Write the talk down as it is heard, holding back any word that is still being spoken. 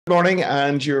Good morning,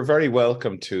 and you're very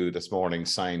welcome to this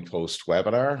morning's Signpost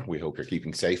webinar. We hope you're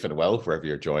keeping safe and well wherever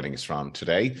you're joining us from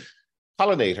today.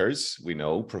 Pollinators, we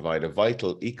know, provide a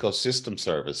vital ecosystem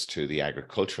service to the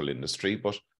agricultural industry,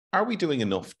 but are we doing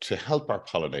enough to help our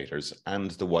pollinators and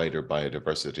the wider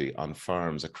biodiversity on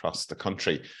farms across the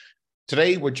country?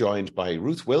 Today, we're joined by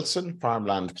Ruth Wilson,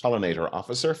 Farmland Pollinator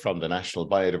Officer from the National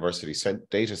Biodiversity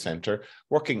Data Centre,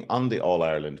 working on the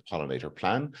All-Ireland Pollinator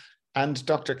Plan, and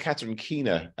Dr. Catherine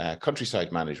Keena,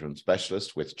 Countryside Management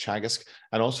Specialist with Teagasc,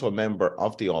 and also a member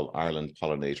of the All-Ireland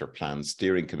Pollinator Plan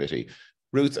Steering Committee.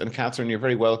 Ruth and Catherine, you're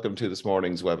very welcome to this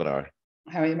morning's webinar.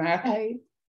 How are you, Mark? Hi,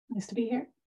 nice to be here.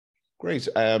 Great.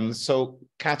 So,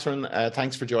 Catherine,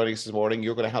 thanks for joining us this morning.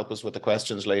 You're going to help us with the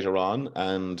questions later on,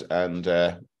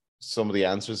 and some of the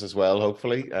answers as well,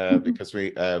 hopefully, because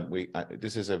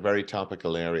this is a very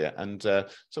topical area. And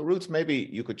so, Ruth, maybe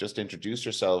you could just introduce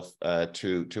yourself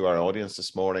to our audience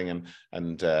this morning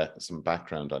and some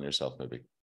background on yourself, maybe.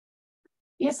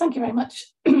 Yes, thank you very much.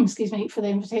 Excuse me for the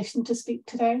invitation to speak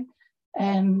today.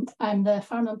 I'm the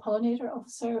Farmland Pollinator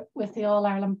Officer with the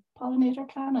All-Ireland Pollinator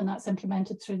Plan, and that's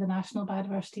implemented through the National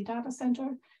Biodiversity Data Centre,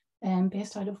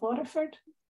 based out of Waterford.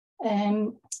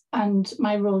 And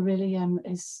my role really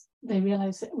is we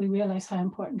realise how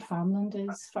important farmland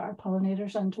is for our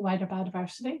pollinators and wider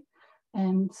biodiversity.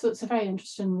 So it's a very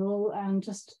interesting role, and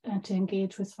just to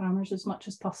engage with farmers as much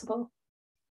as possible.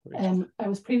 I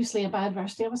was previously a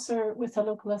biodiversity officer with a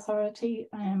local authority,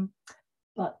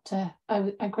 but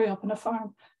I grew up on a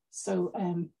farm, so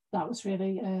that was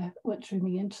really what drew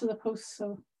me into the post.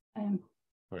 So,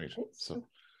 right.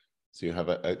 So you have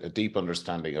a deep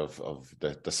understanding of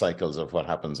the cycles of what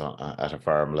happens at a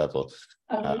farm level.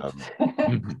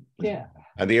 Yeah.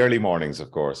 And the early mornings,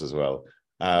 of course, as well.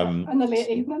 And the late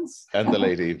evenings. And the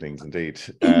late evenings, indeed.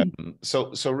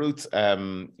 So Ruth,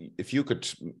 if you could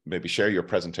maybe share your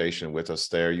presentation with us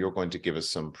there. You're going to give us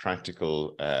some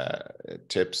practical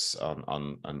tips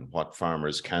on what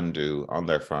farmers can do on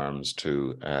their farms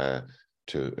to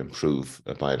improve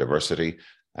biodiversity.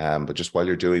 But just while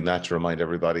you're doing that, to remind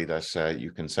everybody that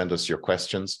you can send us your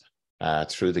questions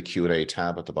through the Q&A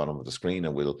tab at the bottom of the screen,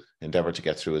 and we'll endeavour to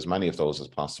get through as many of those as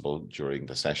possible during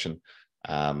the session.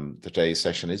 Today's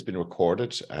session has been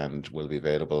recorded and will be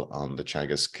available on the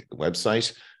Teagasc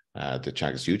website, the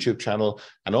Teagasc YouTube channel,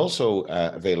 and also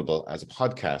available as a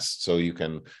podcast, so you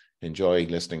can enjoy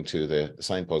listening to the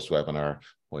Signpost webinar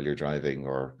while you're driving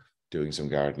or doing some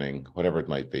gardening, whatever it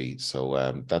might be.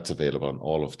 So that's available on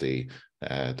all of the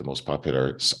most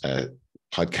popular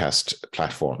podcast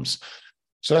platforms.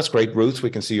 So that's great, Ruth. We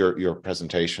can see your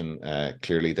presentation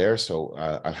clearly there. So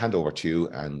I'll hand over to you,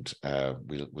 and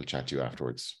we'll chat to you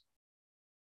afterwards.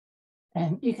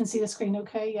 You can see the screen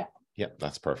okay? Yeah. Yeah,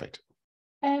 that's perfect.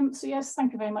 So yes,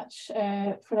 thank you very much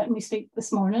for letting me speak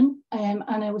this morning. And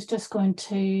I was just going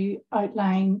to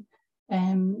outline,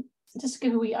 just to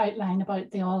give a wee outline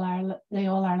about the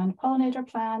All-Ireland Pollinator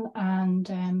Plan,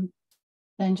 and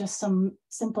then just some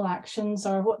simple actions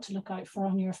or what to look out for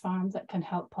on your farm that can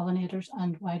help pollinators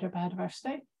and wider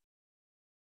biodiversity.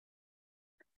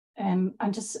 And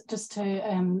just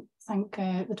to thank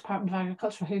the Department of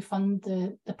Agriculture, who fund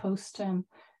the post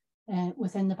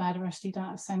within the Biodiversity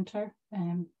Data Centre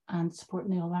and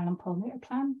supporting the All-Ireland Pollinator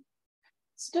Plan.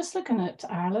 So just looking at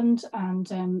Ireland and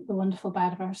the wonderful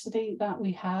biodiversity that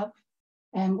we have.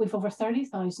 We've over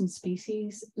 30,000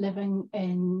 species living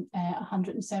in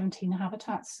 117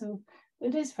 habitats, so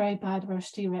it is very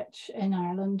biodiversity rich in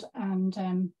Ireland,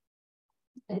 and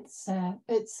it's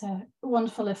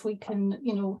wonderful if we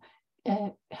can,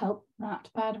 help that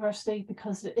biodiversity,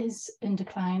 because it is in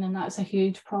decline, and that's a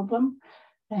huge problem,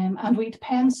 and we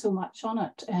depend so much on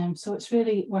it. So it's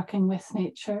really working with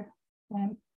nature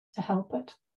to help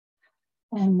it.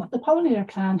 The Pollinator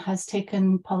Plan has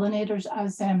taken pollinators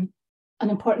as an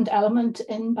important element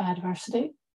in biodiversity.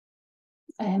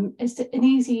 It's an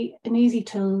easy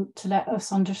tool to let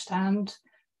us understand,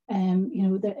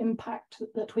 the impact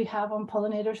that we have on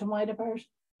pollinators and wider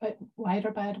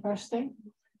biodiversity,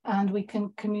 and we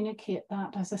can communicate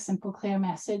that as a simple, clear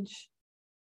message.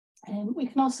 We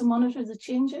can also monitor the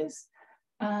changes,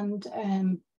 and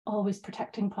always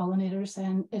protecting pollinators,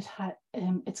 and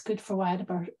it's good for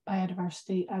wider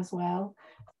biodiversity as well.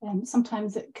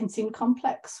 Sometimes it can seem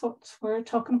complex what we're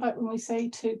talking about when we say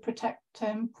to protect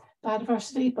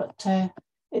biodiversity, but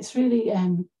it's really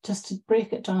just to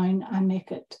break it down and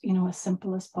make it as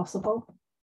simple as possible.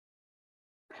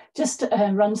 Just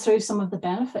to run through some of the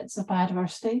benefits of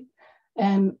biodiversity,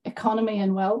 economy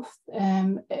and wealth.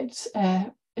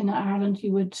 In Ireland,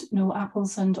 you would know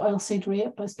apples and oilseed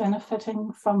rape as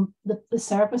benefiting from the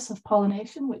service of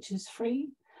pollination, which is free.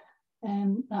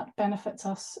 that benefits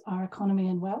us, our economy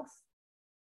and wealth.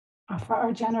 For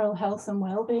our general health and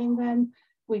well-being then,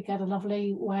 we get a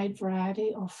lovely wide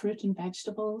variety of fruit and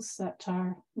vegetables that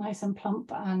are nice and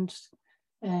plump and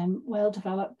well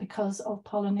developed because of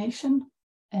pollination,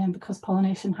 because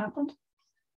pollination happened.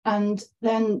 And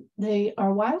then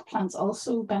our wild plants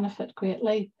also benefit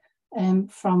greatly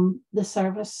from the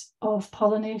service of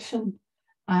pollination,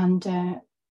 and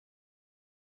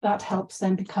that helps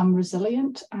them become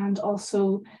resilient. And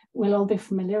also we'll all be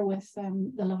familiar with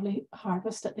the lovely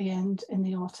harvest at the end in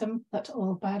the autumn that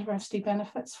all biodiversity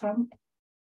benefits from,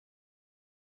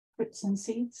 fruits and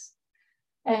seeds.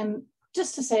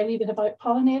 Just to say a wee bit about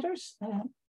pollinators.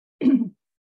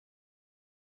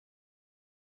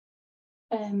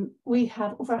 We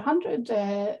have over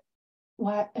 100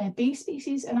 bee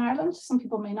species in Ireland. Some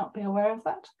people may not be aware of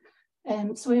that.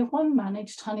 So we have one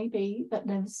managed honeybee that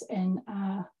lives in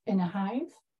a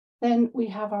hive. Then we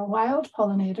have our wild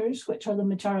pollinators, which are the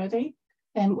majority.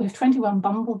 We have 21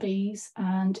 bumblebees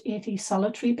and 80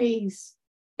 solitary bees.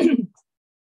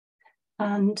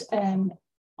 And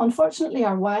unfortunately,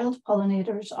 our wild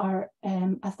pollinators are,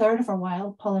 a third of our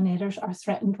wild pollinators are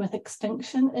threatened with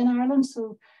extinction in Ireland.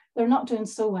 So they're not doing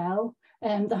so well.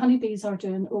 The honeybees are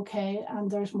doing okay,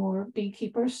 and there's more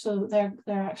beekeepers, so they're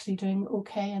actually doing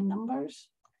okay in numbers.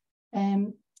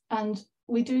 And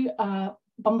we do a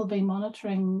bumblebee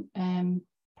monitoring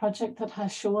project that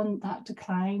has shown that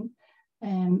decline,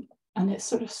 and it's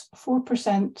sort of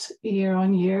 4% year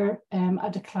on year, a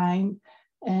decline.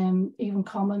 Even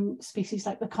common species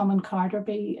like the common carder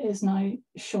bee is now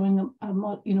showing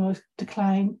a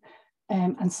decline,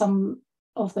 and some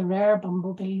of the rare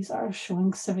bumblebees are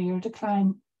showing severe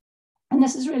decline. And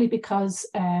this is really because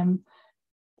a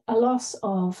loss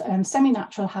of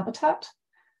semi-natural habitat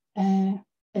and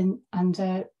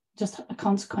just a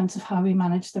consequence of how we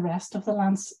manage the rest of the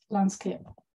landscape.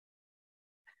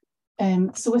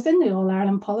 So within the All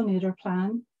Ireland Pollinator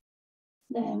Plan,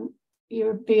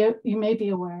 you may be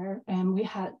aware,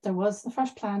 the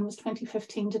first plan was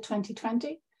 2015 to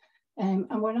 2020.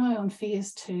 And we're now on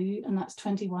phase 2, and that's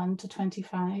 21 to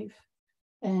 25.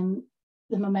 The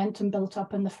momentum built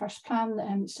up in the first plan,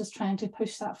 and it's just trying to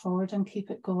push that forward and keep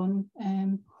it going.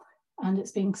 And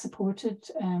it's being supported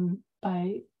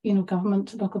by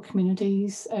government, local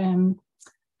communities,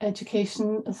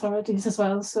 education authorities as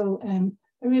well. So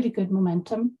a really good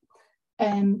momentum.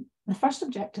 The first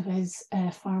objective is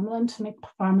farmland, to make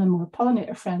farmland more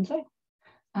pollinator friendly.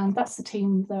 And that's the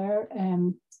team there.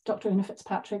 Dr. Una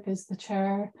Fitzpatrick is the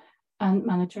chair and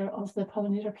manager of the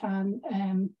Pollinator Plan,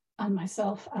 and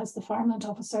myself as the farmland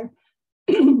officer.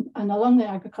 And along the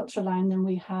agriculture line, then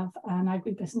we have an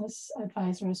agribusiness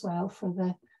advisor as well for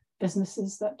the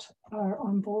businesses that are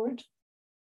on board.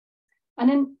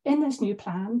 And in this new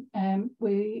plan,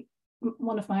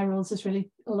 one of my roles is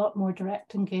really a lot more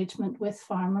direct engagement with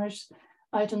farmers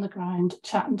out on the ground,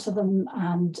 chatting to them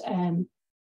and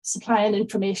supplying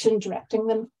information, directing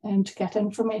them to get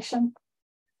information,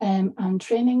 and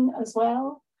training as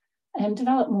well, and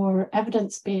develop more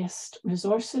evidence-based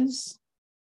resources.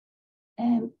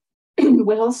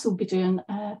 We'll also be doing,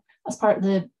 as part of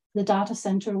the data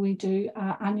centre, we do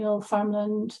an annual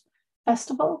farmland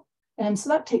festival. So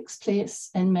that takes place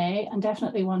in May, and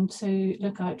definitely one to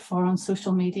look out for on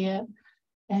social media.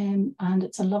 And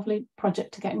it's a lovely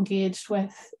project to get engage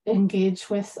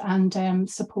with and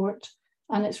support.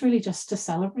 And it's really just to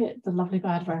celebrate the lovely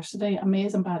biodiversity,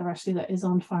 amazing biodiversity that is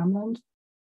on farmland.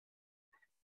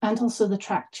 And also the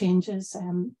track changes.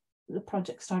 The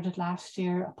project started last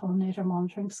year, a pollinator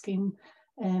monitoring scheme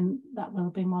that will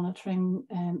be monitoring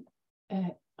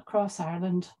across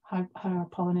Ireland how our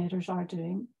pollinators are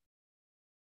doing.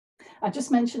 I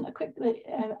just mentioned quickly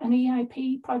an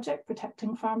EIP project,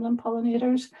 Protecting Farmland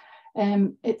Pollinators.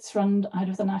 It's run out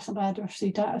of the National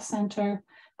Biodiversity Data Centre,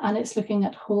 and it's looking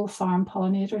at whole farm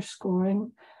pollinator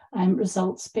scoring,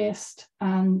 results-based,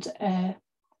 and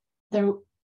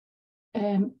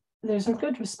there's a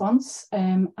good response,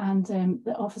 and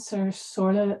the officer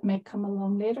Sorla may come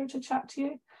along later to chat to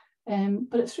you,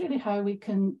 but it's really how we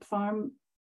can farm,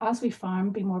 as we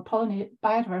farm, be more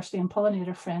biodiversity and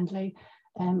pollinator friendly,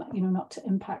 not to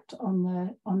impact on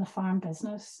the farm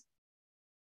business.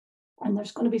 And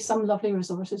there's going to be some lovely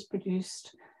resources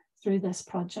produced through this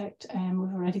project.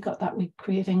 We've already got that. We're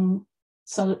creating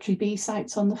solitary bee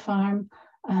sites on the farm.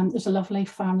 There's a lovely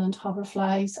farmland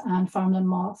hoverflies and farmland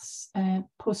moths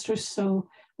posters. So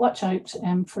watch out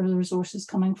for the resources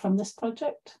coming from this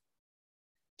project.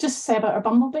 Just to say about our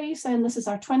bumblebees, and this is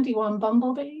our 21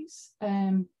 bumblebees.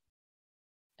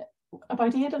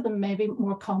 About 8 of them may be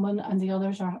more common, and the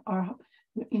others are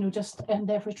you know, just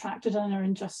they've retracted and are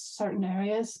in just certain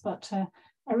areas, but a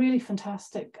really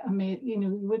fantastic, you know,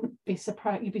 you wouldn't be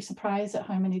surprised, you'd be surprised at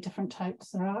how many different types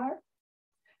there are.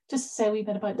 Just to say a wee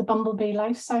bit about the bumblebee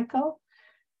life cycle.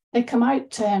 They come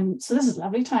out, so this is a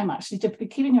lovely time actually to be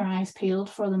keeping your eyes peeled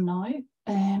for them now.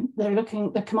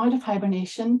 They come out of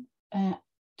hibernation.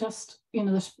 Just, you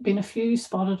know, there's been a few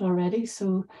spotted already,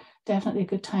 so definitely a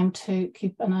good time to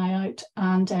keep an eye out.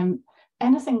 And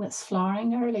anything that's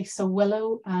flowering early, so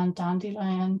willow and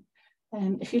dandelion.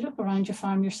 If you look around your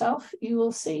farm yourself, you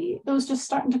will see those just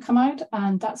starting to come out,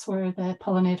 and that's where the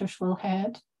pollinators will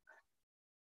head.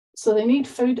 So they need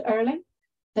food early.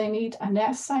 They need a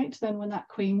nest site. Then when that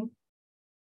queen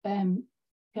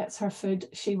gets her food,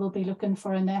 she will be looking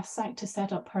for a nest site to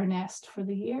set up her nest for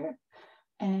the year.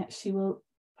 She will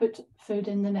put food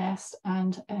in the nest,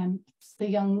 and the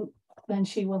young, then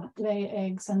she will lay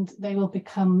eggs, and they will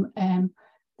become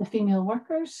the female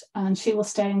workers, and she will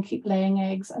stay and keep laying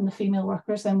eggs, and the female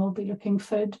workers then will be looking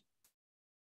food.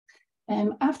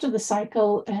 After the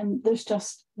cycle, there's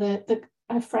just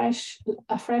a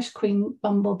fresh queen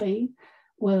bumblebee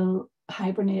will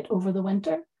hibernate over the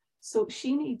winter. So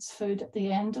she needs food at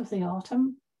the end of the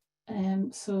autumn.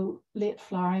 So late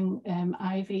flowering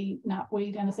ivy,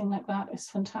 knapweed, anything like that is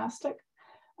fantastic.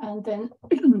 And then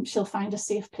she'll find a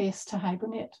safe place to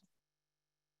hibernate.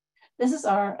 This is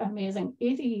our amazing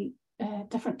 80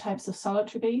 different types of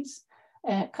solitary bees,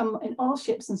 come in all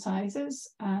shapes and sizes.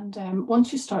 And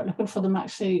once you start looking for them,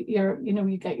 actually,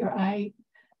 you get your eye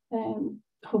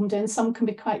homed in. Some can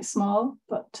be quite small,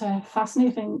 but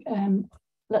fascinating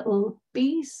little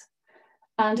bees.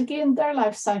 And again, their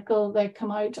life cycle, they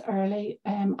come out early,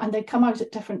 and they come out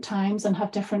at different times and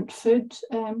have different food.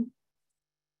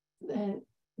 They'll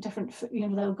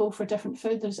go for different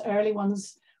food. There's early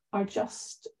ones are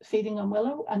just feeding on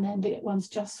willow, and then the ones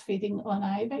just feeding on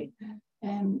ivy.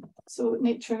 So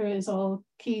nature is all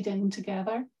keyed in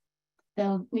together.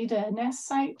 They'll need a nest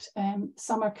site.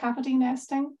 Some are cavity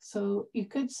nesting, so you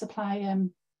could supply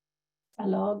a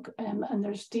log, and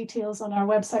there's details on our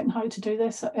website on how to do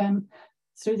this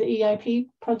through the EIP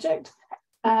project.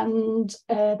 And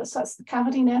that's the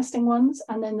cavity nesting ones.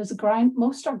 And then there's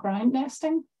most are ground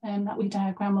nesting, that wee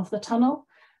diagram of the tunnel.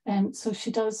 So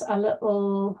she does a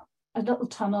little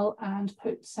tunnel and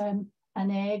puts an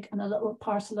egg and a little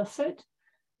parcel of food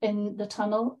in the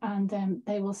tunnel, and then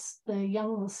the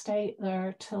young will stay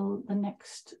there till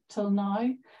now,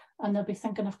 and they'll be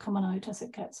thinking of coming out as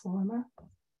it gets warmer.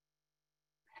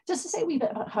 Just to say a wee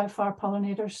bit about how far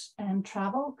pollinators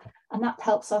travel, and that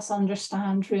helps us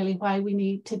understand really why we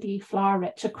need to be flower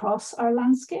rich across our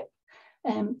landscape.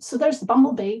 So there's the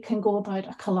bumblebee, can go about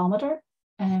 1 kilometre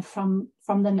from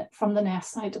the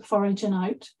nest site foraging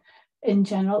out. In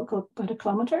general, go about 1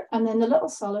 kilometre, and then the little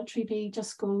solitary bee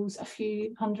just goes a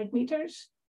few 100 metres,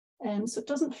 so it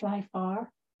doesn't fly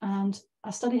far. And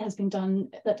a study has been done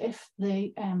that if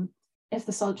the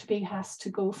solitary bee has to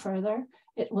go further,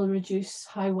 it will reduce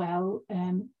how well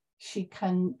she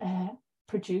can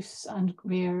produce and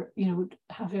rear,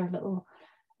 have your little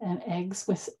eggs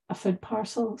with a food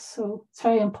parcel. So it's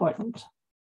very important.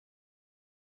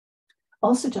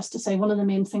 Also, just to say, one of the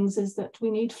main things is that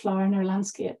we need flower in our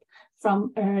landscape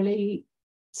from early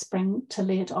spring to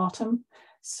late autumn.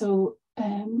 So,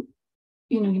 you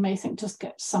may think just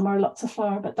get summer, lots of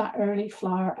flower, but that early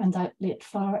flower and that late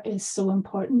flower is so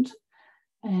important.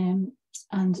 And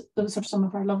those are some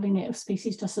of our lovely native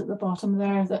species just at the bottom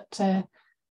there that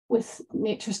with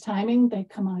nature's timing, they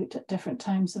come out at different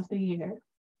times of the year.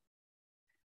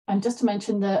 And just to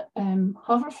mention that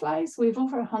hoverflies, we have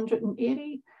over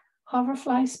 180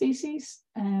 hoverfly species,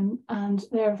 and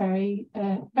they're very,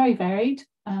 very varied.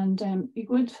 And you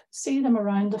would see them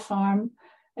around the farm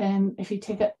if you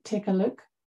take a look.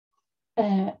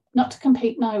 Not to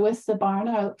compete now with the barn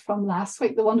owl from last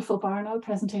week, the wonderful barn owl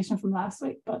presentation from last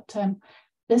week, but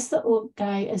this little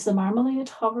guy is the marmalade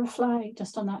hoverfly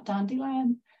just on that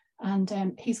dandelion,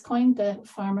 and he's coined the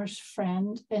farmer's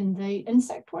friend in the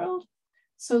insect world.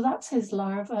 So that's his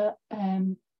larva.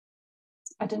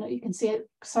 I don't know, you can see it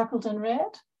circled in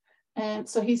red.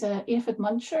 So he's an aphid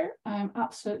muncher.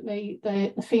 Absolutely,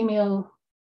 the female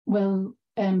will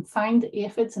find the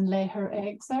aphids and lay her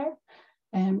eggs there.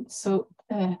 So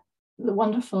the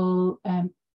wonderful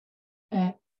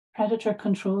predator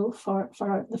control for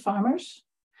the farmers.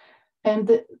 And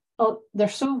they're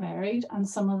so varied, and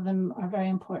some of them are very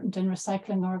important in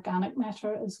recycling organic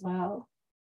matter as well.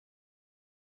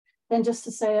 Then just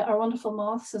to say, our wonderful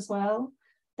moths as well,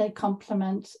 they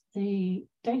complement the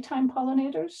daytime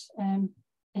pollinators.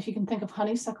 If you can think of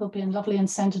honeysuckle being lovely and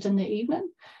scented in the evening,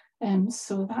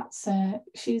 So that's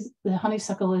the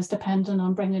honeysuckle is dependent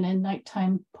on bringing in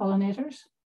nighttime pollinators.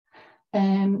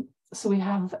 So we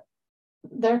have,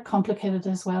 they're complicated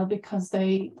as well because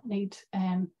they need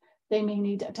they may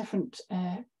need a different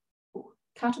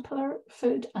caterpillar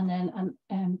food and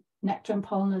then nectar and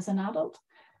pollen as an adult.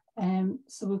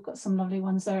 So we've got some lovely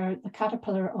ones there. The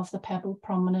caterpillar of the pebble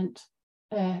prominent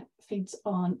feeds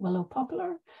on willow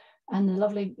poplar, and the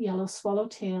lovely yellow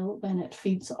swallowtail, then it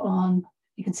feeds on,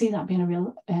 you can see that being a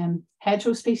real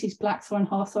hedgerow species, blackthorn,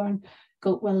 hawthorn,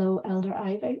 goat willow, elder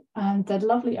ivy, and the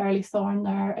lovely early thorn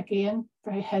there, again,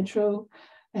 very hedgerow,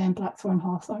 blackthorn,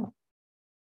 hawthorn.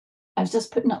 I was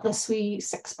just putting up this wee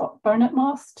 6-spot burnet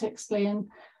moth to explain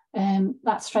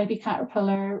that stripy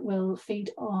caterpillar will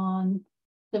feed on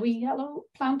the wee yellow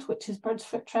plant, which is bird's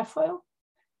foot trefoil.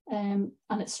 And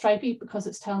it's stripy because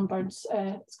it's telling birds,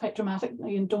 it's quite dramatic,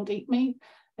 don't eat me,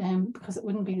 because it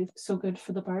wouldn't be so good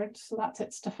for the bird. So that's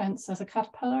its defense as a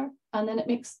caterpillar. And then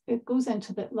it goes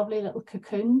into the lovely little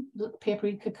cocoon, little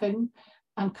papery cocoon,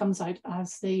 and comes out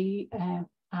as the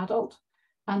adult.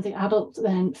 And the adult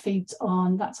then feeds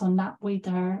on, that's on knapweed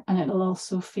there, and it'll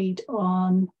also feed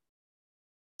on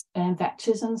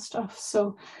vetches and stuff.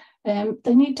 So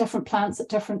they need different plants at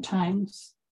different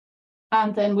times.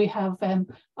 And then we have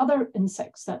other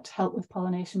insects that help with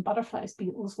pollination, butterflies,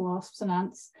 beetles, wasps, and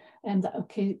ants, and that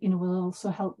will also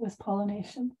help with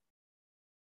pollination.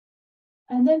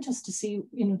 And then just to see,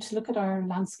 to look at our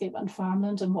landscape and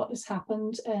farmland and what has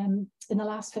happened in the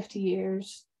last 50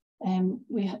 years,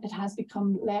 it has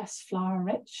become less flower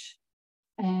rich,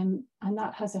 and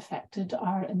that has affected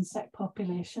our insect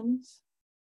populations.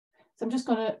 So I'm just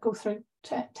going to go through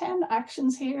 10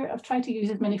 actions here. I've tried to use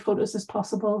as many photos as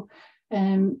possible,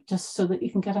 just so that you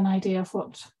can get an idea of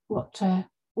what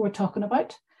we're talking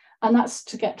about. And that's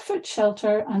to get food,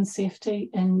 shelter, and safety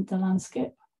in the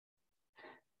landscape.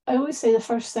 I always say the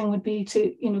first thing would be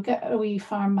to, get a wee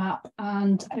farm map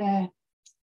and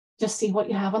just see what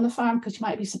you have on the farm, because you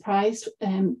might be surprised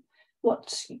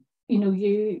what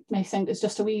you may think is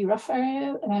just a wee rough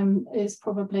area is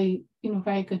probably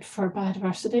very good for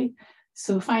biodiversity.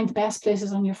 So find the best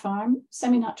places on your farm.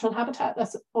 Semi-natural habitat,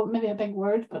 that's maybe a big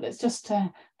word, but it's just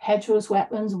hedgerows,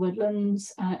 wetlands,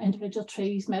 woodlands, individual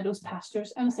trees, meadows,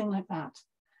 pastures, anything like that.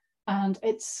 And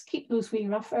it's keep those wee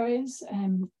rough areas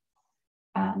and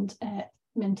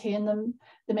maintain them.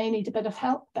 They may need a bit of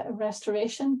help, a bit of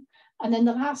restoration. And then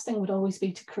the last thing would always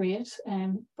be to create,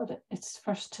 but it's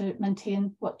first to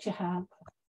maintain what you have.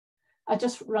 I'm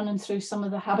just running through some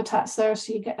of the habitats there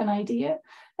so you get an idea.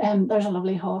 There's a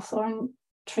lovely hawthorn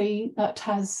tree that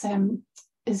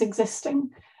is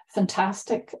existing,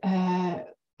 fantastic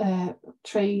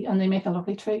tree, and they make a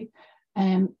lovely tree.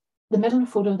 The middle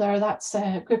photo there, that's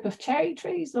a group of cherry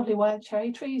trees, lovely wild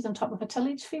cherry trees on top of a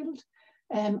tillage field.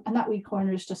 And that wee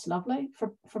corner is just lovely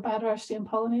for biodiversity and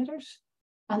pollinators.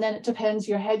 And then it depends,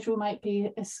 your hedgerow might be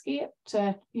escaped,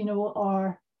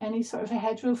 or any sort of a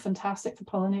hedgerow, fantastic for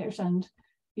pollinators, and,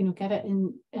 get it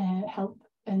in help,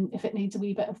 and if it needs a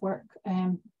wee bit of work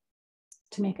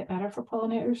to make it better for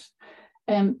pollinators.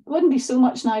 Wouldn't be so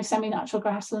much now semi-natural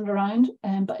grassland around,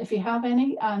 but if you have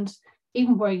any, and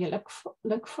even where you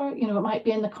look for, it might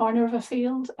be in the corner of a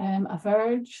field, a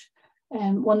verge,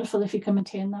 wonderful if you can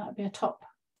maintain that, it'd be a top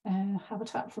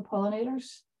habitat for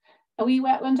pollinators. A wee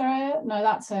wetland area, now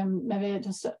that's maybe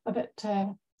just a bit,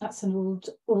 that's an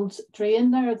old drain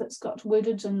there that's got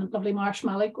wooded and lovely marsh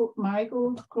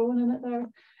marigold growing in it there.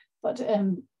 But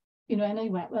any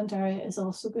wetland area is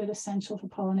also good, essential for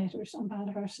pollinators and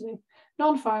biodiversity.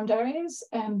 Non-farmed areas,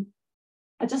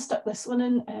 I just stuck this one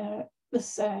in.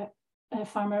 This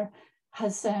farmer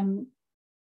has the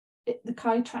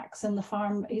cow tracks in the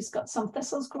farm. He's got some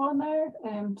thistles growing there,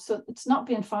 so it's not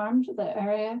being farmed, the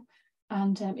area.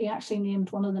 And he actually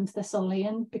named one of them Thistle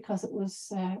Lane because it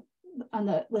was, and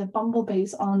the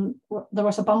bumblebees there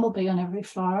was a bumblebee on every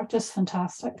flower, just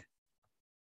fantastic.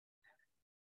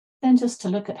 Then just to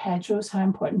look at hedgerows, how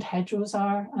important hedgerows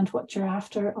are, and what you're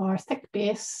after are thick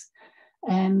base,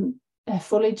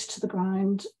 foliage to the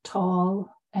ground, tall,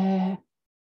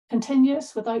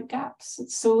 continuous without gaps.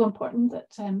 It's so important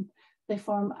that they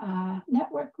form a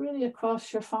network really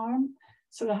across your farm,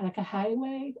 sort of like a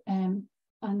highway, and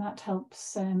that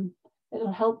helps,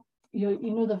 it'll help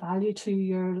you the value to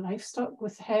your livestock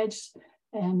with hedge,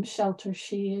 shelter,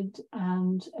 shade,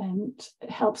 and it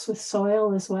helps with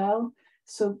soil as well.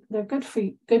 So they're good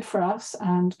for us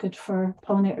and good for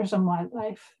pollinators and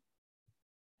wildlife.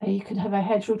 You could have a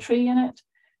hedgerow tree in it,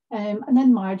 and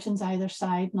then margins either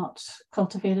side, not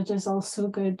cultivated, is also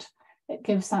good. It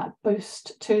gives that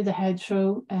boost to the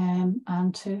hedgerow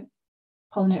and to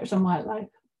pollinators and wildlife.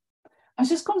 I was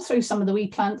just going through some of the wee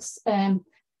plants.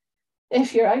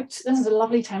 If you're out, this is a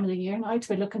lovely time of the year now to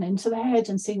be looking into the hedge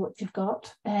and see what you've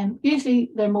got.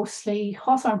 Usually they're mostly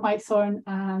hawthorn, whitethorn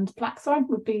and blackthorn.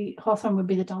 Hawthorn would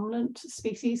be the dominant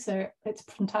species. It's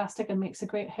fantastic and makes a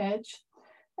great hedge.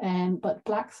 But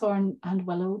blackthorn and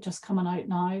willow just coming out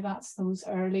now. That's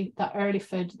that early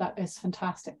food that is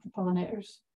fantastic for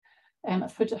pollinators.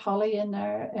 I've put holly in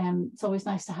there. It's always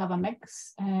nice to have a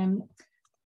mix.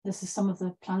 This is some of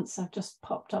the plants I've just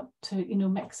popped up to,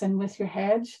 mix in with your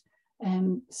hedge.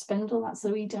 Spindle, that's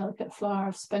the wee delicate flower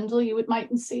of spindle. You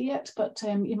mightn't see it, but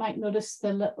you might notice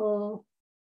the little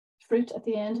fruit at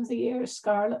the end of the year,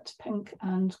 scarlet, pink,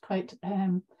 and quite,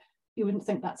 you wouldn't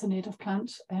think that's a native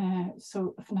plant.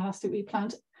 So a fantastic wee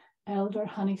plant. Elder,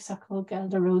 honeysuckle,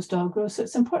 gelder, rose, dog rose. So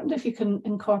it's important if you can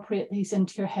incorporate these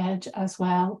into your hedge as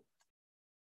well.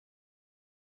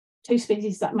 Two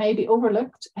species that may be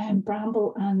overlooked,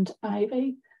 bramble and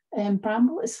ivy.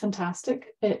 Bramble is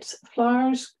fantastic. It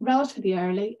flowers relatively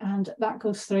early and that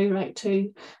goes through right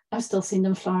to, I've still seen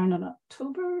them flowering in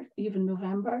October, even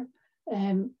November.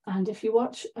 And if you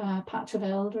watch a patch of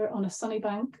elder on a sunny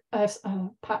bank, a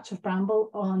patch of bramble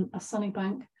on a sunny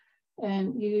bank,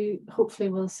 you hopefully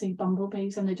will see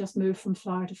bumblebees and they just move from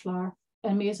flower to flower.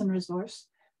 Amazing resource,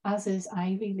 as is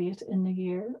ivy late in the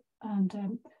year.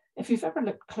 And if you've ever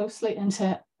looked closely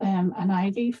into an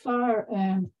ivy flower,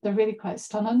 they're really quite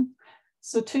stunning.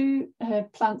 So two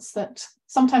plants that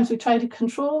sometimes we try to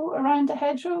control around the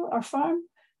hedgerow or farm,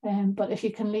 but if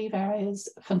you can leave areas,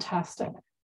 fantastic.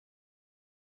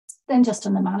 Then just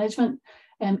in the management,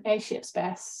 A-shape's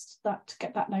best, to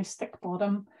get that nice thick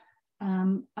bottom.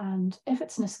 And if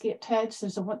it's an escaped hedge,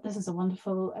 this is a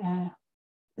wonderful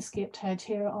escaped hedge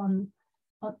here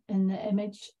in the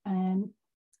image.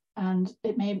 And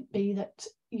it may be that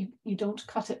you don't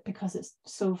cut it because it's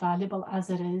so valuable as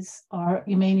it is, or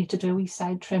you may need to do a wee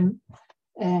side trim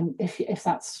if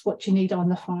that's what you need on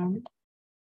the farm.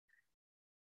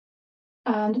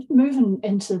 And moving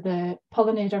into the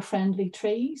pollinator-friendly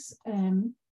trees,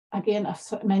 again,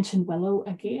 I've mentioned willow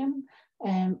again.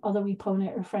 Other wee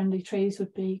pollinator-friendly trees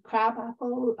would be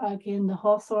crabapple, again, the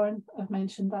hawthorn, I've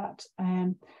mentioned that,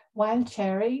 wild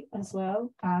cherry as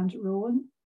well, and rowan.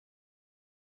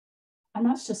 And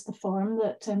that's just the form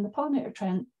that the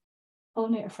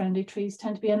pollinator-friendly trees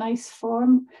tend to be a nice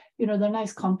form. They're a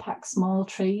nice, compact, small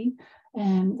tree.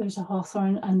 There's a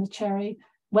hawthorn and the cherry.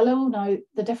 Willow, now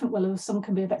the different willows, some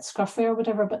can be a bit scruffy or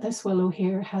whatever, but this willow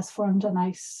here has formed a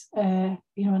nice, a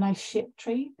nice shaped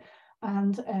tree.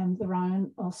 And the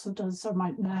rowan also does, or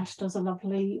mountain ash does, a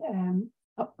lovely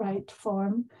upright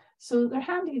form. So they're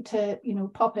handy to,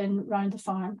 pop in round the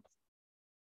farm.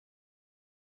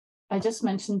 I just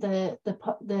mentioned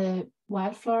the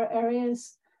wildflower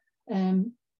areas.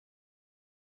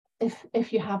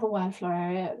 If you have a wildflower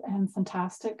area,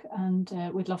 fantastic, and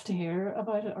we'd love to hear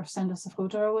about it or send us a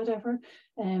photo or whatever.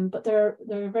 But they're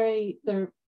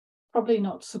probably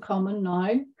not so common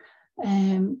now,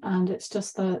 and it's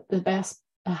just the best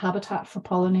habitat for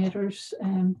pollinators.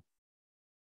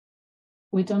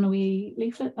 We've done a wee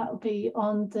leaflet that will be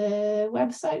on the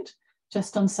website,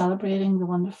 just on celebrating the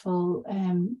wonderful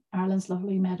Ireland's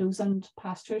lovely meadows and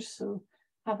pastures. So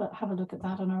have a look at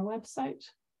that on our website.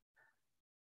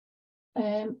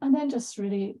 And then just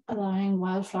really allowing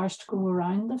wildflowers to grow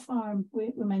around the farm.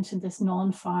 We mentioned this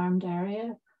non-farmed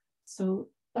area, so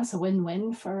that's a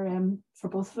win-win for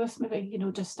both of us. Maybe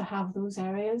just to have those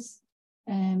areas.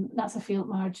 That's a field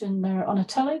margin. They're on a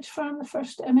tillage farm, the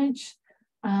first image,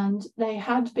 and they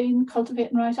had been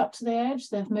cultivating right up to the edge.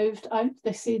 They've moved out.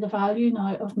 They see the value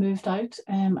now of moved out,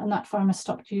 and that farm has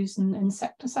stopped using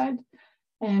insecticide.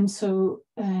 So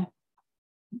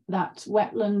that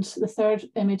wetland, the third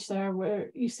image there,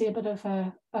 where you see a bit of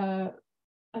a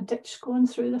ditch going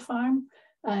through the farm.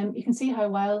 You can see how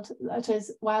wild that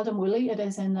is, wild and woolly it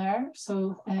is in there.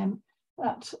 So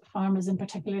that farm is in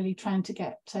particularly trying to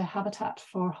get habitat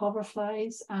for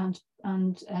hoverflies and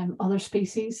other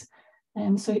species.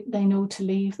 So they know to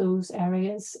leave those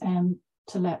areas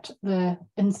to let the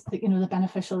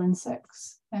beneficial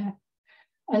insects.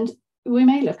 And we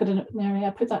may look at an area, I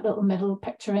put that little middle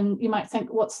picture in, you might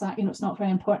think, what's that? It's not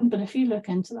very important, but if you look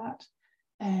into that,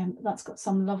 that's got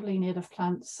some lovely native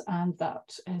plants, and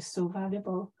that is so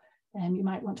valuable. You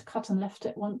might want to cut and lift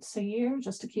it once a year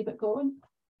just to keep it going.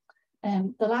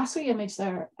 The last wee image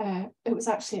there, it was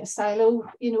actually a silo,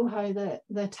 how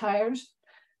the tires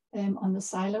on the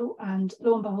silo, and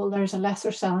lo and behold, there's a lesser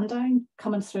celandine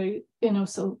coming through,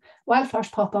 so wildflowers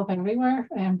pop up everywhere,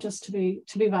 just to be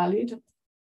valued.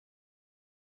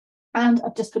 And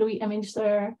I've just put a wee image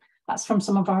there. That's from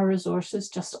some of our resources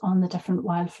just on the different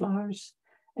wildflowers.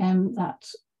 that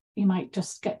you might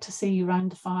just get to see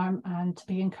around the farm and to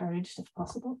be encouraged if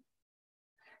possible.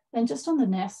 Then just on the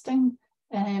nesting,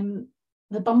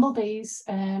 the bumblebees,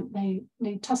 they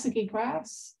need tussocky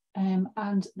grass,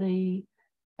 and the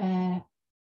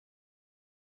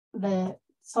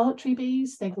solitary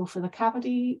bees, they go for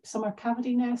the summer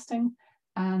cavity nesting,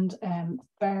 and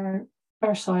bare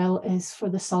soil is for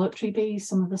the solitary bees.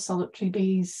 Some of the solitary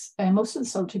bees, most of the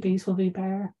solitary bees will be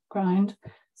bare ground.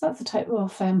 So that's the type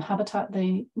of habitat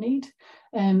they need.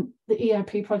 The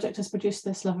ERP project has produced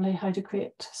this lovely how to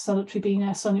create solitary bee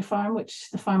nests on your farm, which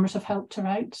the farmers have helped to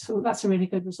write. So that's a really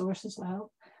good resource as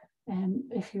well,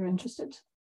 if you're interested.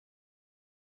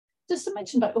 Just to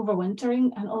mention about overwintering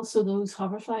and also those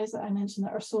hoverflies that I mentioned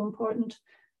that are so important.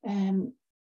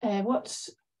 What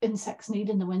insects need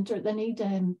in the winter, they need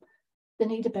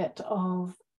a bit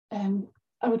of,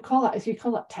 I would call that, if you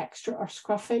call that texture or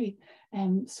scruffy,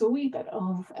 so a wee bit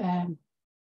of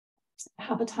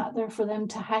habitat there for them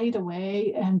to hide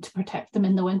away and to protect them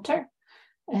in the winter.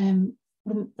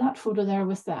 That photo there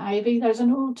with the ivy, there's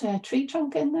an old tree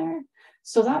trunk in there.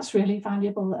 So that's really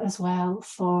valuable as well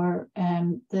for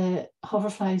the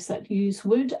hoverflies that use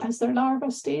wood as their larva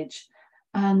stage,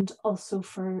 and also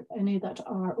for any that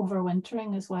are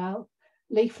overwintering as well.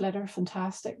 Leaf litter,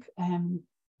 fantastic.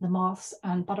 The moths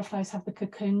and butterflies have the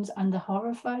cocoons, and the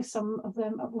hoverflies, some of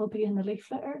them will be in the leaf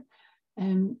litter.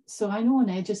 So I know on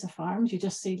edges of farms, you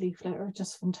just see leaf litter,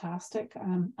 just fantastic,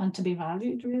 and to be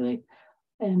valued really.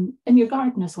 In your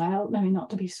garden as well, maybe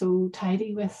not to be so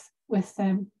tidy with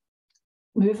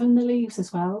moving the leaves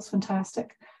as well is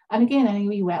fantastic. And again, any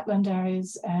wee wetland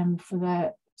areas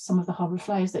for some of the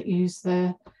hoverflies that use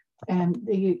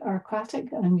are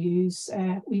aquatic and use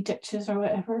wee ditches or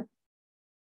whatever.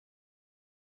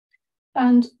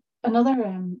 And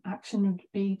another action would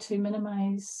be to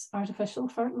minimise artificial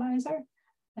fertiliser.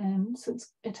 So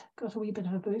it got a wee bit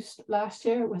of a boost last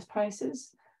year with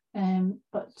prices,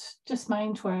 but just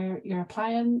mind where you're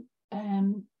applying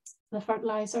the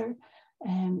fertiliser.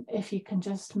 If you can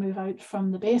just move out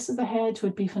from the base of the hedge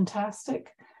would be fantastic.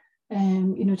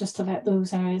 You know, just to let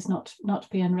those areas not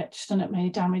be enriched, and it may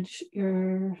damage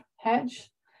your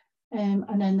hedge.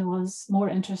 And then there was more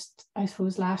interest, I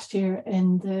suppose, last year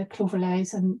in the clover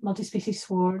leys and multi-species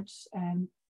swards and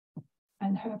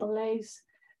herbal leys,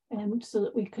 so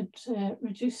that we could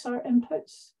reduce our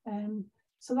inputs.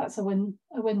 So that's a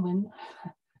win-win.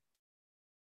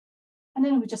 And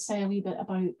then I would just say a wee bit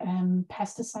about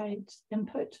pesticide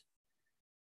input.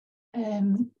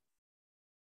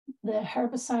 The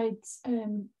herbicides,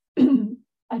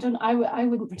 I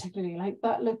wouldn't particularly like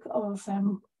that look of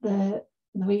the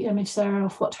wee image there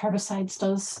of what herbicides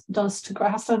does to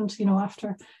grassland. You know,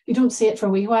 after you don't see it for a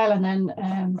wee while and then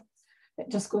it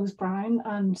just goes brown.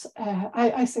 And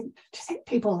I think, do you think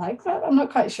people like that? I'm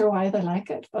not quite sure why they like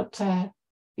it, but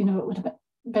you know, it would have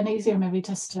been easier maybe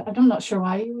just to, I'm not sure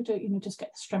why you would do it, you know, just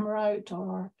get the strimmer out,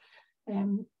 or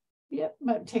yeah,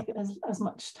 might take it as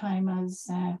much time as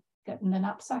getting the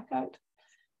knapsack out.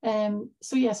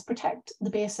 So yes, protect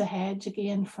the base of hedge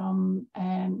again from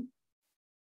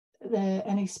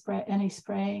any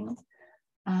spraying,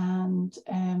 and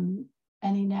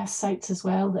any nest sites as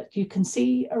well that you can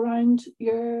see around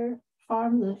your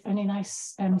farm, any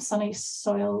nice sunny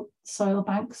soil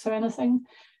banks or anything.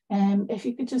 If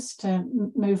you could just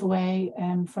move away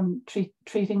from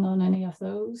treating on any of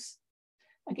those.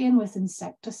 Again, with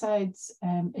insecticides,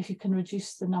 if you can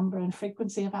reduce the number and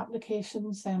frequency of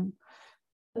applications,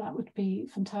 that would be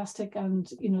fantastic. And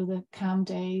you know, the calm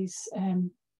days,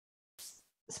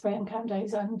 spray on calm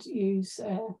days, and use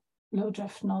low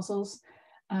drift nozzles.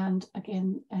 And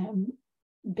again,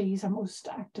 bees and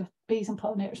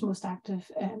pollinators are most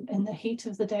active in the heat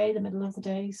of the day, the middle of the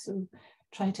day. So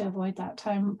try to avoid that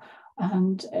time.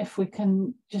 And if we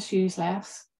can just use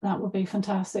less, that would be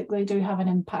fantastic. They do have an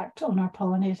impact on our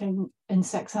pollinating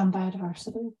insects and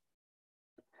biodiversity.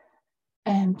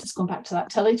 Just going back to that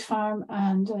tillage farm,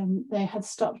 and they had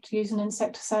stopped using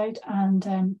insecticide,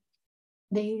 and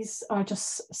these are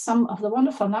just some of the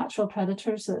wonderful natural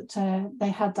predators that they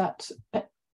had, that,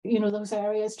 you know, those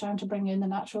areas trying to bring in the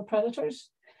natural predators.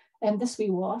 And this wee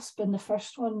wasp in the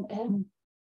first one,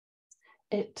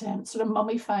 it sort of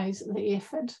mummifies the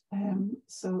aphid.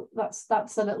 So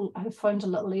that's a little, I found a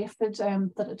little aphid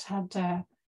that it had,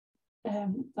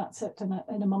 that's it,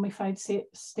 in a mummified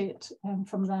state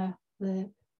from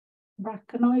the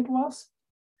brachynoid wasp.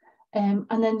 And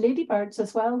then ladybirds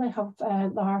as well, they have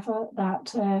larvae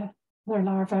that their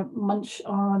larvae munch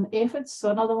on aphids, so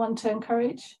another one to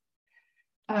encourage.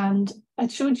 And I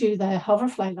showed you the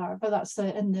hoverfly larva, that's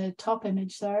in the top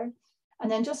image there. And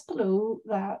then just below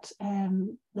that,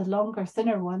 the longer,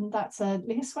 thinner one, that's a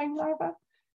lacewing larva.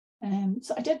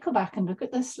 So I did go back and look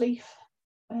at this leaf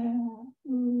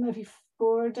maybe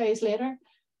 4 days later,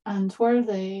 and where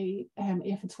the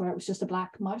aphids were, it was just a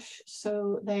black mush.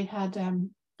 So they had done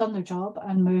their job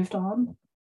and moved on.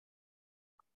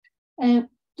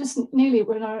 Just nearly,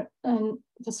 we're now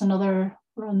just another,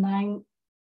 we're on 9,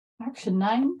 action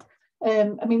 9.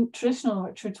 I mean, traditional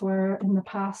orchards were in the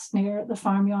past near the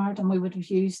farmyard, and we would have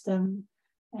used them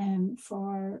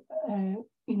for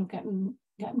you know, getting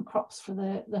crops for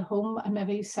the home and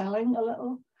maybe selling a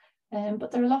little.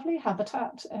 But they're a lovely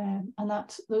habitat, and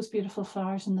those beautiful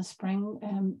flowers in the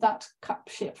spring. That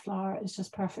cup-shaped flower is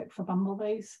just perfect for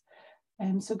bumblebees.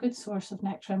 So good source of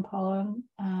nectar and pollen,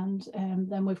 and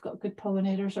then we've got good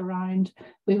pollinators around.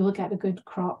 We will get a good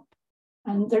crop,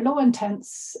 and they're low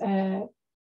intense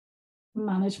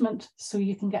management, so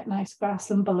you can get nice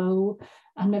grassland below,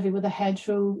 and maybe with a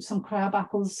hedgerow, some crab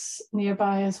apples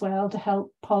nearby as well to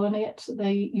help pollinate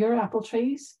your apple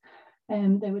trees.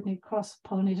 They would need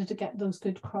cross-pollinated to get those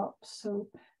good crops. So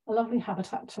a lovely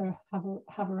habitat to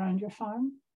have around your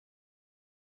farm.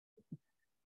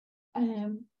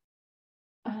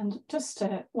 And just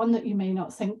one that you may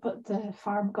not think, but the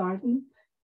farm garden,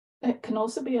 it can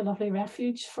also be a lovely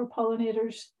refuge for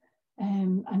pollinators.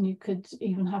 And you could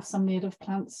even have some native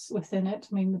plants within it.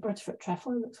 I mean, the birchfoot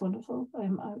trefoil looks wonderful.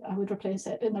 I would replace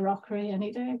it in the rockery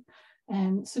any day.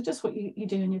 So just what you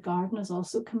do in your garden is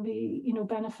also can be, you know,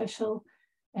 beneficial.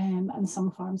 And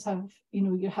some farms have, you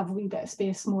know, you have a wee bit of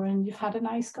space more and you've had a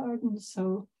nice garden.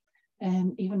 So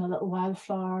even a little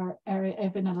wildflower area,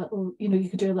 even a little, you know, you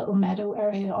could do a little meadow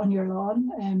area on your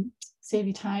lawn, save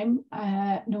you time.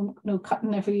 No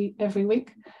cutting every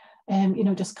week. You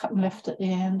know, just cut and lift at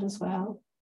the end as well.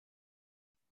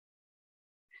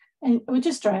 And we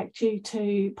just direct you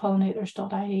to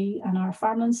pollinators.ie and our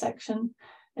farmland section.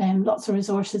 Lots of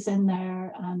resources in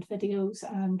there and videos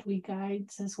and wee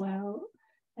guides as well.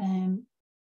 And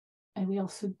we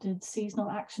also did seasonal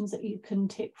actions that you can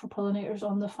take for pollinators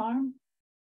on the farm.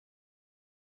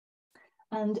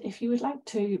 And if you would like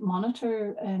to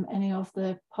monitor any of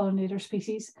the pollinator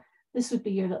species, this would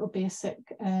be your little basic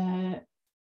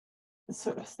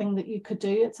sort of thing that you could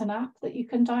do. It's an app that you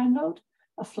can download,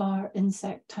 a flower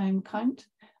insect time count,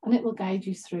 and it will guide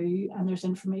you through. And there's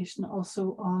information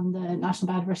also on the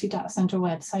National Biodiversity Data Centre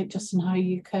website just on how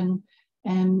you can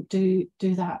do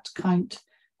that count.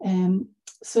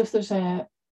 So if there's a,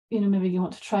 you know, maybe you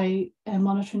want to try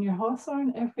monitoring your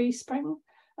hawthorn every spring,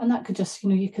 and that could just, you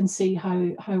know, you can see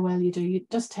how well you do. You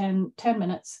just 10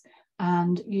 minutes,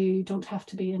 and you don't have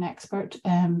to be an expert.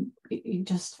 You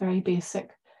just very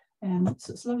basic.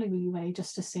 So it's a lovely wee way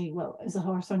just to see, well, is the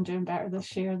hawthorn doing better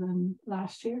this year than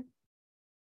last year?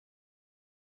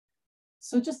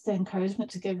 So just the encouragement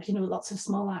to give, you know, lots of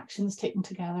small actions taken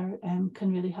together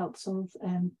can really help solve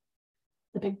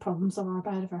the big problems of our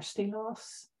biodiversity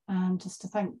loss. And just to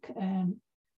thank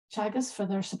Teagasc for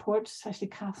their support, especially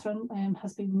Catherine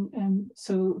has been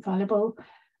so valuable,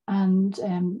 and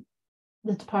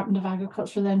the Department of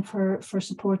Agriculture then for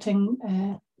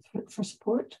supporting for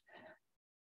support.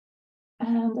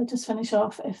 And I'll just finish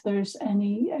off if there's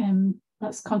any,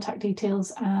 that's contact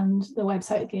details and the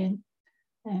website again.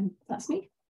 That's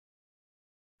me.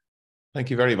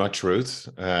 Thank you very much, Ruth.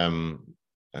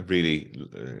 A really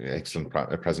excellent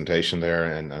presentation there,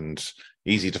 and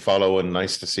easy to follow, and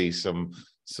nice to see some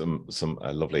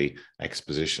lovely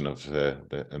exposition of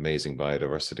the amazing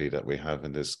biodiversity that we have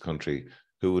in this country.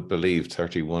 Who would believe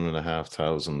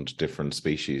 31,500 different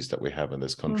species that we have in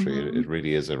this country? Mm-hmm. It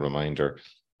really is a reminder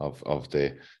of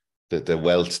the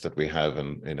wealth that we have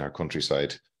in our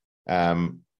countryside.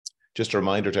 Just a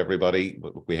reminder to everybody,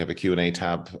 we have a Q&A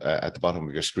tab at the bottom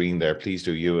of your screen there. Please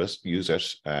do use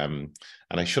it. And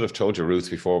I should have told you,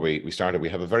 Ruth, before we started, we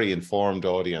have a very informed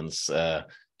audience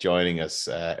joining us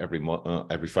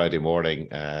every Friday morning.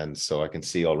 And so I can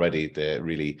see already the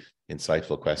really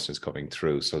insightful questions coming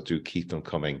through. So do keep them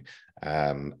coming.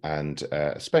 And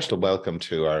a special welcome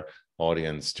to our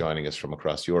audience joining us from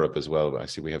across Europe as well. I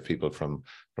see we have people from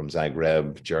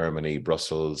Zagreb, Germany,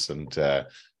 Brussels, and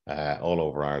all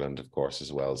over Ireland, of course,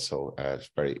 as well. So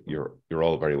you're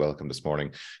all very welcome this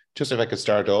morning. Just if I could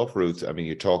start off, Ruth, I mean,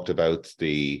 you talked about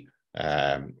the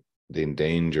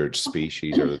endangered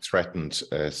species, or the threatened,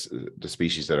 the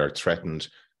species that are threatened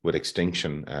with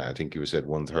extinction. I think you said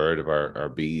 1/3 of our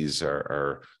bees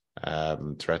are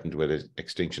threatened with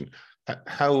extinction.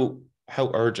 How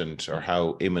urgent or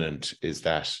how imminent is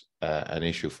that an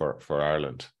issue for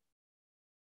Ireland?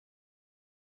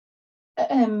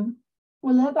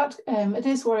 Well, it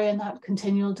is worrying, that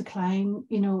continual decline,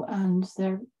 you know, and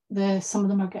they're some of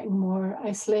them are getting more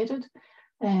isolated,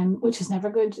 which is never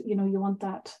good. You know, you want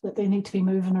that they need to be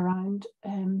moving around.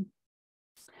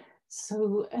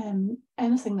 So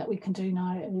anything that we can do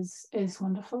now is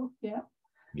wonderful. Yeah.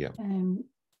 Yeah.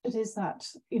 It is that,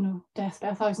 you know, death by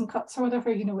 1,000 cuts or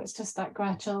whatever, you know, it's just that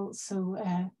gradual. So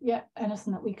yeah,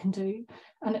 anything that we can do.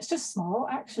 And it's just small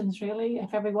actions, really.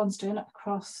 If everyone's doing it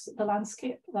across the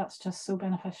landscape, that's just so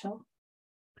beneficial.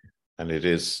 And it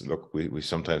is, look, we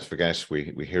sometimes forget,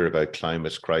 we hear about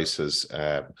climate crisis,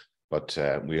 but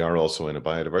we are also in a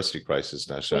biodiversity crisis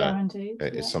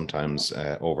that is sometimes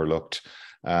overlooked.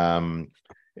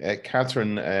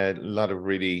 Catherine, a lot of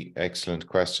really excellent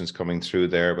questions coming through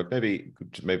there, but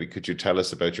maybe could you tell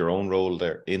us about your own role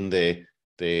there in the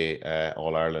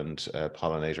All Ireland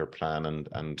Pollinator Plan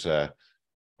and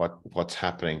what's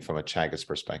happening from a Teagasc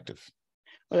perspective?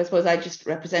 Well, I suppose I just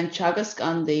represent Teagasc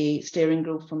on the steering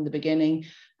group from the beginning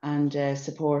and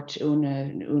support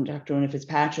Dr. Una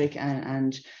Fitzpatrick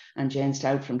and Jane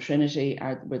Stout from Trinity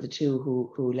were the two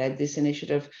who led this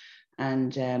initiative.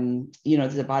 And, you know,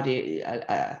 there's a body,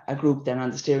 a group then on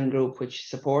the steering group which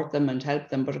support them and help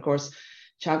them. But of course,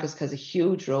 Teagasc has a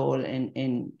huge role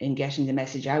in getting the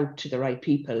message out to the right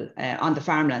people. On the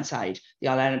farmland side, the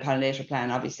All Ireland Pollinator Plan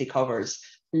obviously covers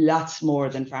lots more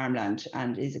than farmland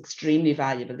and is extremely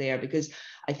valuable there, because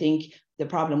I think the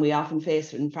problem we often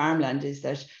face in farmland is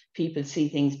that people see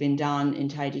things being done in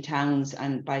tidy towns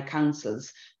and by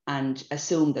councils and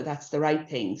assume that that's the right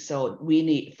thing. So we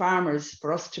need farmers,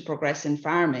 for us to progress in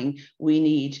farming, we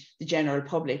need the general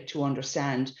public to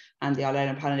understand, and the All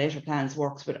Ireland Pollinator Plans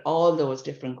works with all those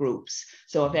different groups.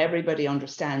 So if everybody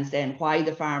understands then why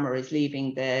the farmer is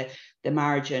leaving the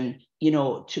margin, you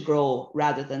know, to grow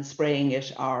rather than spraying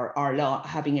it or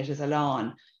having it as a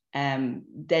lawn, then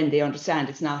they understand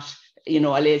it's not, you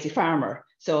know, a lazy farmer.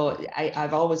 So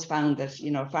I've always found that,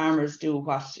 you know, farmers do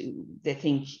what they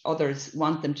think others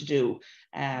want them to do.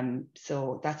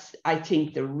 So that's, I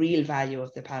think, the real value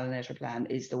of the Pollinator Plan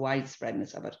is the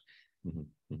widespreadness of it.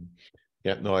 Mm-hmm. Mm-hmm.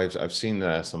 Yeah, no, I've seen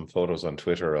some photos on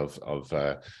Twitter of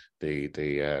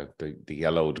the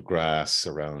yellowed grass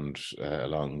around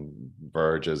along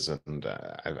verges, and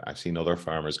I've seen other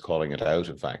farmers calling it out,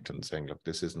 in fact, and saying, look,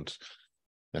 this isn't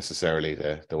necessarily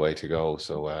the way to go.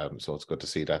 So so it's good to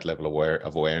see that level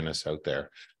of awareness out there.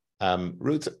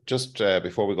 Ruth, just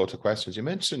before we go to questions, you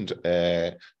mentioned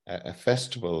a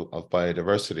festival of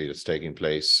biodiversity that's taking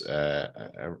place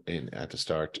at the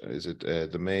start. Is it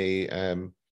the May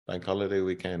bank holiday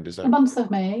weekend? Is that the month of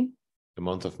May? The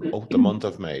month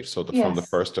of May. So from the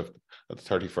 1st of the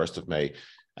 31st of May.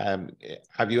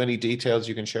 Have you any details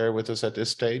you can share with us at this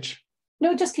stage?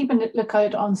 No, just keeping a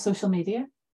lookout on social media.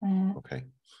 Okay.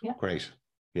 Yeah. Great.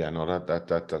 Yeah, no,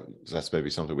 that's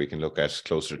maybe something we can look at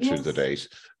closer to the date.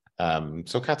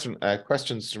 So Catherine,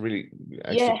 questions, really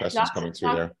extra questions coming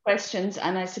through there. Questions,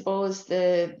 and I suppose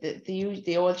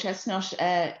the old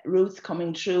chestnut, Ruth,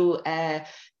 coming through.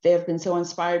 They've been so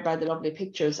inspired by the lovely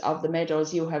pictures of the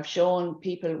meadows you have shown.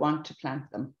 People want to plant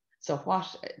them. So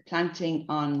what planting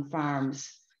on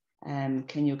farms?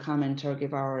 Can you comment or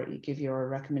give your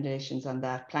recommendations on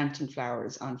that? Planting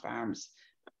flowers on farms.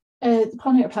 The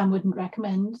Pollinator Plan wouldn't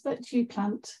recommend that you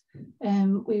plant.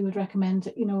 We would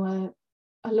recommend, you know,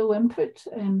 a low input.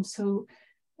 So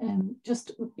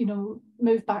just, you know,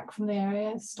 move back from the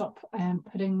area, stop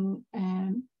putting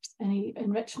any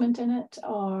enrichment in it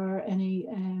or any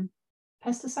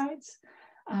pesticides,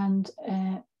 and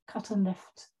cut and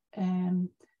lift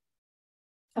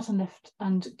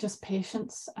and just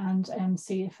patience, and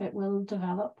see if it will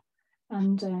develop.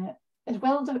 And it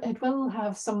will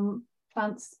have some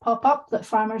plants pop up that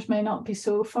farmers may not be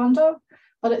so fond of,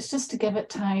 but it's just to give it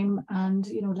time and,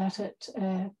 you know, let it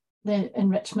the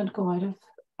enrichment go out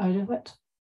of it.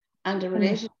 And a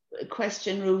related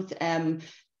question, Ruth,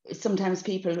 sometimes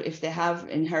people, if they have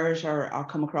inherited or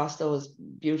come across those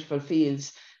beautiful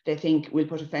fields, they think we'll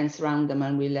put a fence around them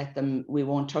and we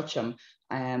won't touch them.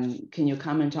 Can you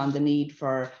comment on the need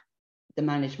for the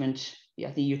management?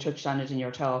 I think you touched on it in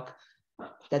your talk,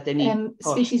 that they need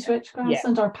species rich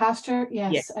grassland or pasture.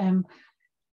 Yes.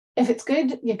 If it's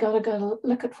good, you gotta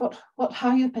look at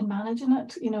how you've been managing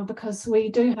it, you know, because we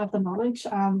do have the knowledge,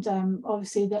 and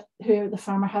obviously that who the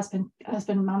farmer has been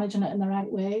managing it in the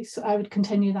right way. So I would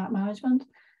continue that management.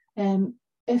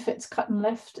 If it's cut and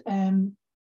lift,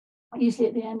 usually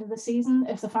at the end of the season,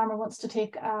 if the farmer wants to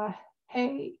take a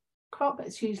hay crop,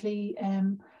 it's usually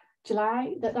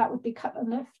July that would be cut and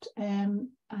lift, and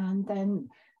then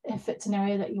if it's an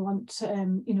area that you want,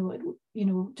 you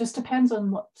know, just depends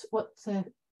on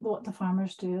what the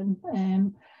farmer's doing.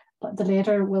 but the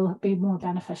later will be more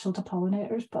beneficial to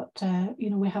pollinators. But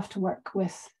we have to work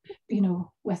with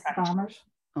with farmers.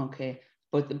 Okay,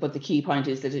 but the key point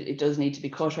is that it does need to be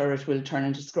cut, or it will turn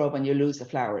into scrub and you lose the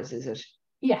flowers, is it?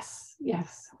 Yes,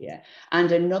 yes. Yeah.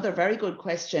 And another very good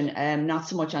question, not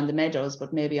so much on the meadows,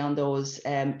 but maybe on those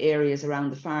areas around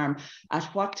the farm. At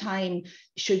what time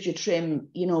should you trim,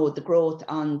 the growth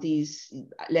on these,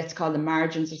 let's call them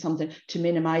margins or something, to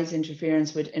minimize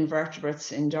interference with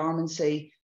invertebrates in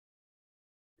dormancy?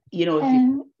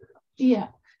 Well,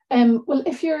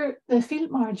 if you're the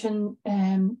field margin,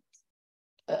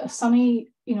 a sunny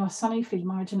field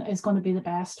margin is going to be the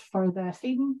best for the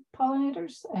feeding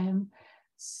pollinators.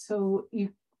 So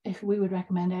if we would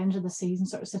recommend end of the season,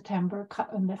 sort of September,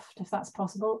 cut and lift if that's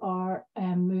possible, or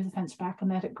move the fence back and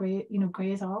let it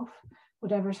graze off,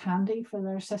 whatever's handy for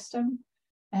their system.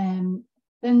 Then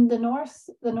the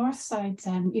north sides,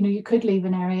 you could leave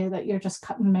an area that you're just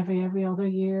cutting every other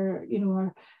year,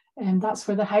 or that's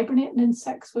where the hibernating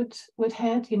insects would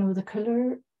head, the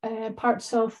cooler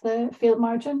parts of the field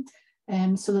margin,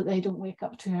 so that they don't wake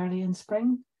up too early in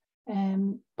spring.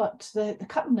 But the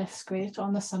cut and lift's great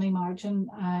on the sunny margin,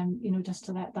 just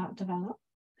to let that develop.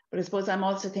 But I suppose I'm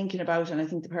also thinking about, and I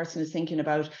think the person is thinking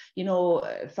about,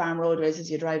 farm roadways. As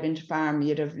you drive into farm,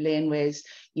 you'd have laneways,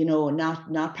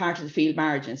 not part of the field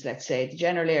margins, let's say, the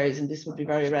general areas, and this would be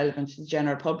very relevant to the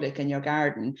general public in your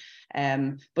garden.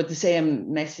 But the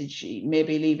same message,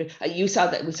 maybe leave it. We saw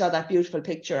that beautiful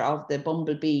picture of the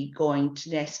bumblebee going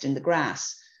to nest in the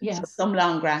grass. Yes. So some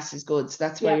long grass is good. So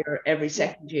that's where you're every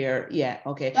second year. Yeah.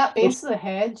 Okay. That base of the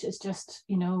hedge is just,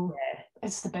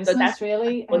 it's the business, so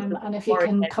really. And if you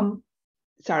can come.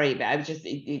 Sorry, but I was just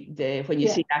when you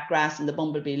see that grass and the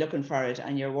bumblebee looking for it,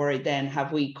 and you're worried, then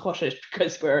have we cut it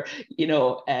because we're,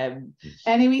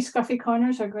 any wee scruffy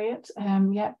corners are great.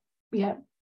 Yeah.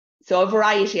 So a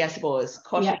variety, I suppose.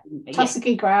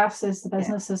 Tussocky grass is the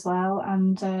business as well,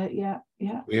 and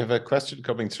We have a question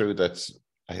coming through that's,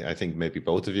 I think maybe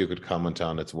both of you could comment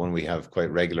on. It's one we have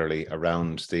quite regularly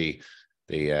around the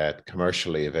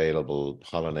commercially available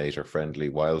pollinator-friendly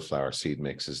wildflower seed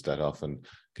mixes that often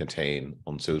contain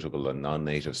unsuitable and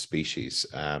non-native species.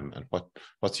 And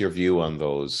what's your view on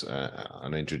those,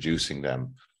 on introducing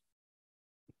them?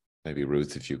 Maybe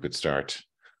Ruth, if you could start.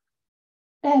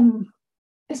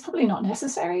 It's probably not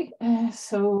necessary.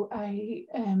 So I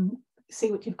see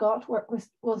what you've got, work with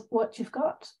what you've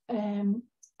got, and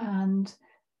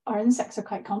our insects are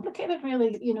quite complicated,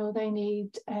 really. They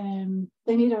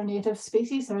need our native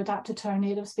species. They're adapted to our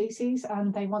native species,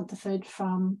 and they want the food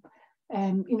from,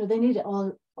 they need it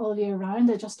all year round.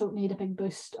 They just don't need a big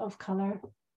boost of colour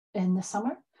in the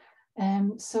summer.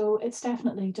 So it's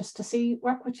definitely just to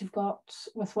work what you've got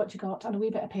with what you got, and a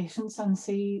wee bit of patience, and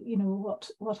see,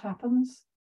 what happens.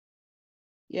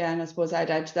 Yeah, and I suppose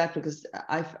I'd add to that, because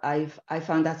I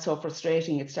found that so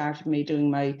frustrating. It started me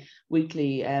doing my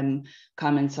weekly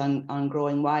comments on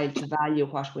growing wild, to value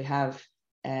what we have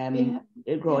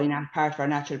growing as part of our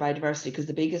natural biodiversity. Because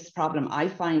the biggest problem I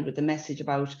find with the message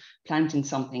about planting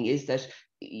something is that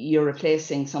you're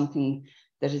replacing something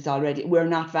that is already, we're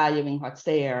not valuing what's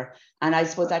there. And I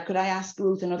suppose could I ask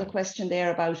Ruth another question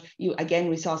there about you? Again,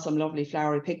 we saw some lovely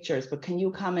flowery pictures, but can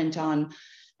you comment on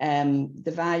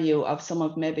the value of some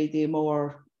of maybe the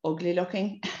more ugly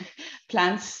looking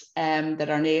plants that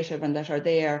are native and that are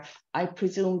there? I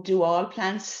presume, do all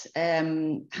plants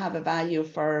have a value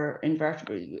for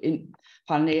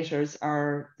pollinators,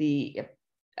 or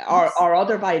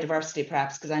other biodiversity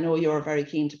perhaps? Because I know you're very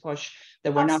keen to push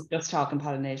that we're not just talking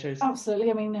pollinators.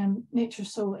 Absolutely. I mean,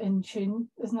 nature's so in tune,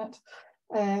 isn't it?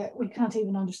 We can't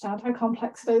even understand how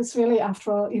complex it is, really,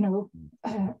 after all,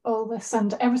 all this,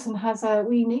 and everything has a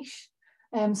wee niche.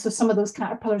 So some of those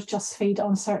caterpillars just feed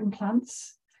on certain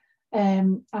plants.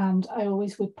 And I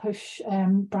always would push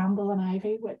bramble and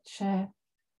ivy, which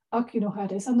you know how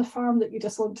it is on the farm, that you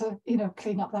just want to,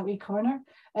 clean up that wee corner.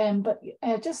 But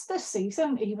just this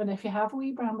season, even if you have a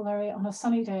wee bramble area on a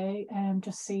sunny day,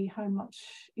 just see how much,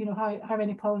 how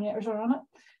many pollinators are on it.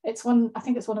 I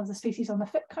think it's one of the species on the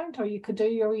fit count, or you could do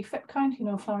your wee fit count,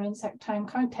 flower insect time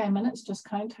count, 10 minutes, just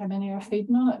count how many are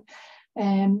feeding on it.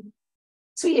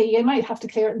 So yeah, you might have to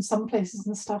clear it in some places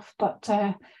and stuff, but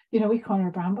we corner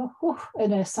a bramble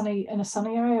in a sunny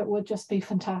area, it would just be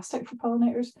fantastic for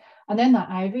pollinators. And then that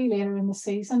ivy later in the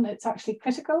season, it's actually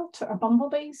critical to our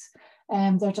bumblebees.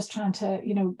 They're just trying to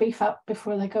beef up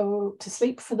before they go to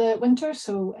sleep for the winter.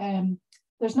 So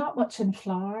there's not much in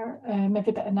flower,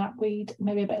 maybe a bit of knapweed,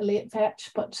 maybe a bit of late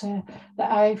vetch, but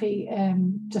the ivy,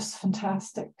 just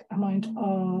fantastic amount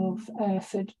of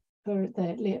food for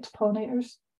the late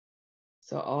pollinators.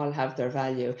 So all have their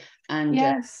value. And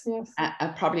yes, yes.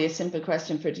 Probably a simple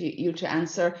question for you to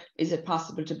answer. Is it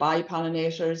possible to buy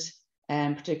pollinators,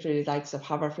 particularly the likes of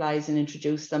hoverflies, and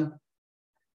introduce them?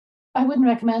 I wouldn't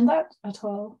recommend that at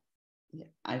all.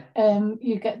 Yeah,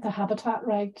 you get the habitat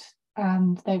right,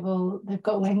 and they've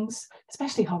got wings,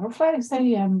 especially hoverflies.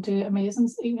 They do amazing.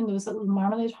 Even those little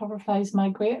marmalade hoverflies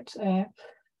migrate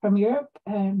from Europe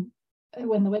when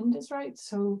the wind is right.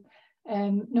 So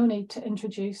no need to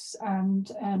introduce.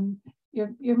 And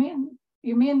your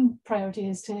main priority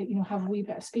is to have a wee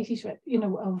bit of species,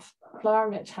 of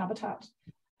flower-rich habitat,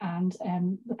 and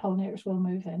the pollinators will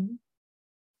move in.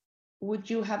 Would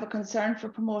you have a concern for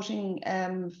promoting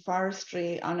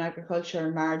forestry on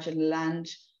agricultural marginal land,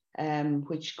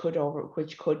 which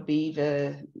could be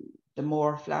the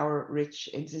more flower-rich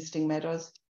existing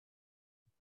meadows?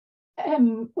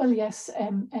 Well, yes.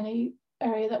 Any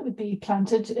area that would be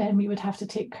planted, you would have to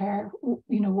take care.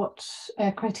 What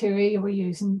criteria you were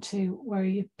using to where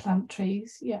you plant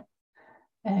trees. Yeah.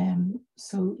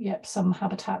 So yep, some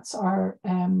habitats are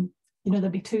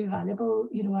they'd be too valuable,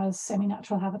 as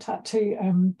semi-natural habitat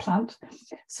to plant.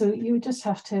 So you would just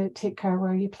have to take care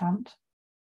where you plant.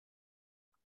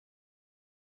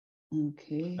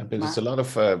 Okay. But there's a lot of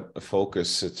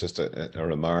focus. It's just a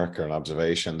remark or an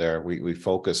observation there. We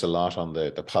focus a lot on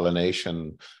the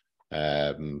pollination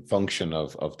function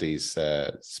of these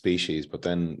species, but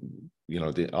then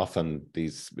often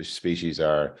these species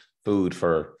are food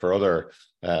for other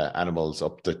animals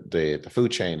up the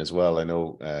food chain as well. I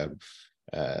know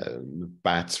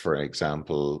bats, for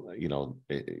example,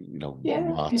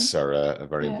 moths are a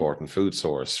very important food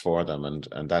source for them,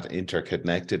 and that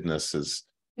interconnectedness is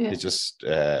just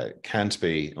can't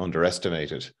be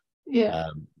underestimated.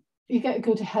 You get a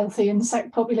good healthy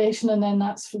insect population, and then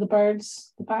that's for the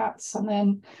birds, the bats, and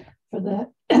then for the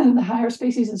the higher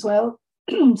species as well.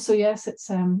 So yes, it's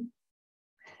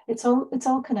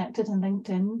all connected and linked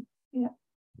in. Yeah.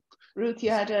 Ruth,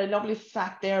 you had a lovely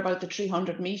fact there about the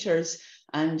 300 meters,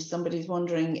 and somebody's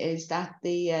wondering, is that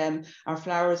are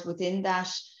flowers within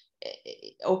that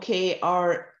okay,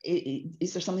 or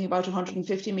is there something about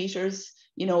 150 meters?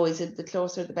 Is it the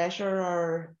closer the better,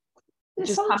 or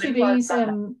some trees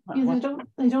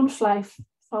they don't fly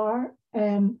far,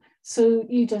 so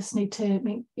you just need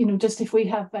to just if we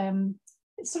have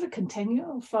it's sort of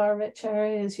continual flower rich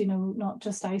areas, not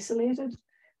just isolated,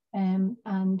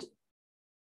 and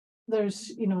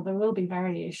there's there will be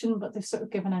variation, but they've sort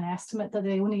of given an estimate that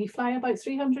they only fly about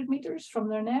 300 meters from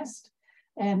their nest,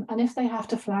 and if they have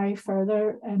to fly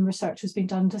further, research has been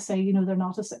done to say they're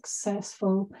not as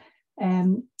successful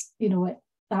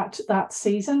that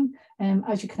season.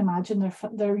 As you can imagine,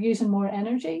 they're using more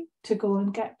energy to go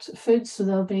and get food, so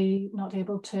they'll be not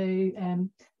able to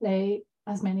lay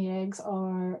as many eggs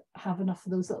or have enough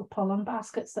of those little pollen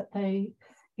baskets that they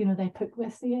put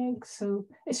with the eggs. So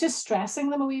it's just stressing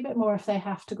them a wee bit more if they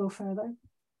have to go further.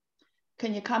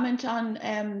 Can you comment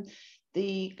on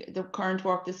the current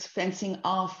work that's fencing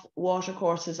off water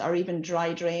courses or even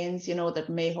dry drains, that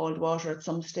may hold water at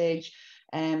some stage,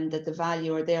 that the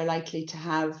value or they're likely to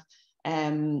have,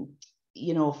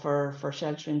 for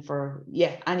sheltering, for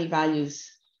any values,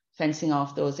 fencing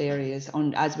off those areas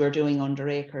as we're doing under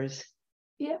acres?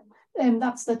 Yeah.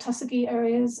 That's the tussocky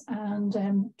areas, and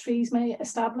trees may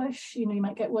establish, you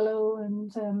might get willow, and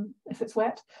if it's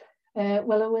wet,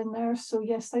 willow in there. So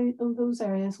yes, those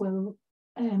areas will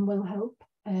help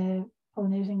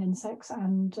pollinating insects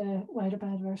and wider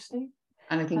biodiversity.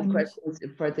 And I think the question is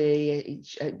for the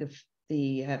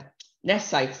nest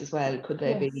sites as well. Could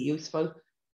they be useful?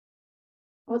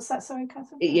 What's that? Sorry,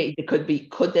 Catherine? Yeah, could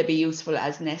they be useful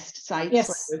as nest sites?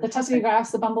 Yes, the tussocky grass,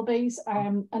 the bumblebees,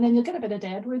 and then you'll get a bit of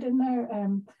deadwood in there.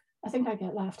 I think I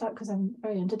get laughed at because I'm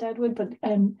very into deadwood, but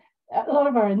a lot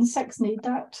of our insects need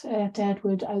that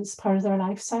deadwood as part of their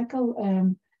life cycle.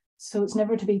 So it's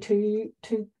never to be too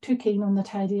keen on the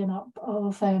tidying up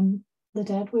of the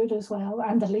deadwood as well,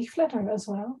 and the leaf litter as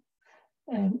well.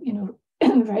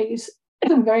 Very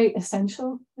very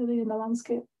essential really in the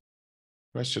landscape.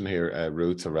 Question here,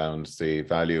 Ruth, around the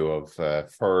value of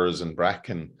firs and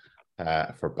bracken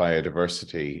for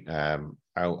biodiversity.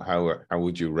 How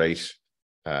would you rate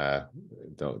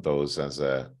those as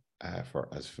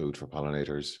food for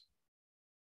pollinators?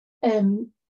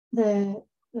 The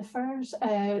firs,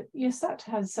 yes, that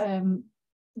has the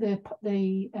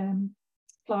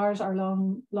flowers are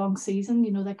long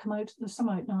season. They come out. There's some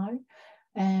out now.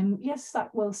 Yes,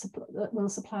 that will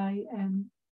supply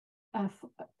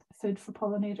food for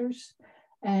pollinators.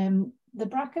 The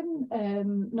bracken,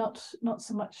 not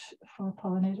so much for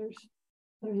pollinators.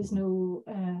 There is no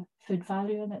food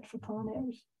value in it for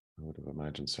pollinators. I would have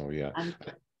imagined so. Yeah. And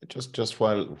Just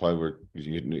while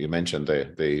you mentioned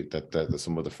that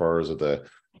some of the furs of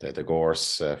the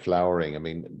gorse flowering. I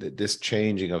mean, this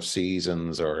changing of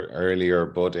seasons or earlier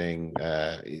budding,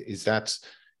 is that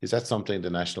something the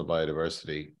National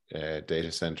Biodiversity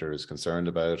Data Centre is concerned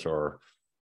about or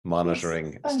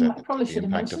monitoring? Yes, I probably should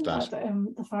have mentioned that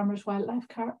the Farmers Wildlife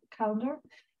Calendar.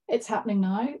 It's happening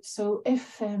now. So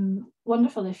if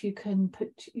wonderful if you can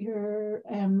put your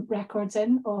records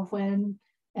in of when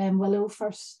willow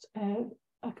first,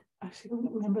 I actually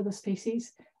don't remember the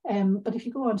species, but if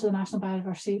you go onto the National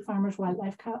Biodiversity Farmers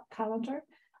Wildlife Calendar,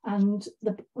 and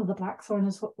the blackthorn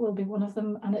will be one of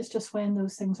them, and it's just when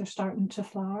those things are starting to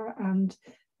flower, and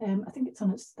I think it's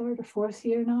on its 3rd or 4th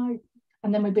year now,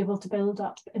 and then we'll be able to build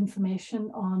up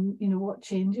information on what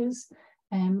changes,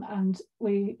 and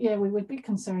we would be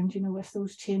concerned if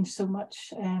those change so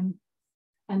much,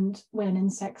 and when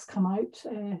insects come out,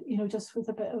 just with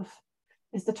a bit of,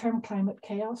 is the term climate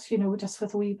chaos, just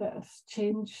with a wee bit of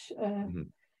change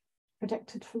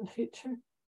predicted for the future.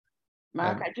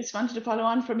 Mark, I just wanted to follow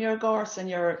on from your gorse and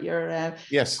your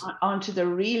yes, onto the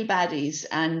real baddies,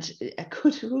 and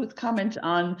could Ruth comment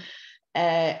on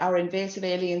our invasive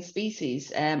alien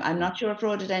species? I'm not sure if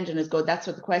rhododendron is good. That's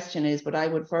what the question is, but I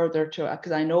would further to,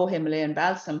 because I know Himalayan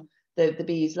balsam, the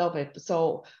bees love it.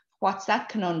 So what's that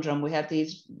conundrum? We have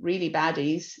these really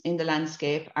baddies in the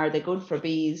landscape. Are they good for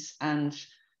bees? And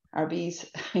are bees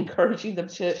encouraging them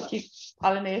to keep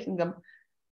pollinating them?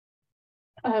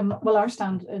 Well, our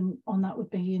stand on that would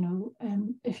be,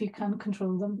 if you can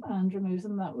control them and remove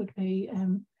them, that would be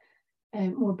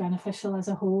more beneficial as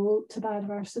a whole to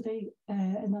biodiversity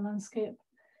in the landscape.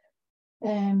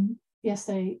 Yes,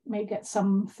 they may get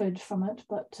some food from it,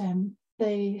 but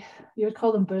you would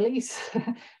call them bullies.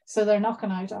 So they're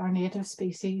knocking out our native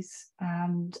species,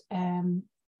 and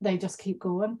they just keep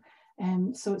going.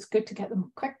 So it's good to get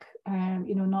them quick,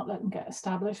 not let them get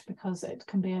established, because it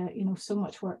can be so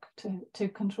much work to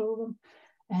control them,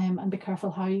 and be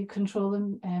careful how you control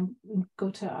them. Go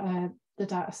to the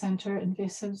data centre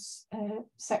invasives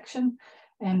section,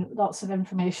 and lots of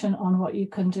information on what you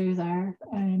can do there.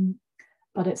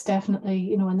 But it's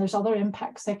definitely, and there's other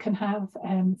impacts they can have.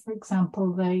 For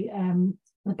example, the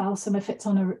balsam, if it's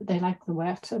they like the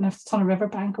wet, and if it's on a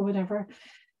riverbank or whatever,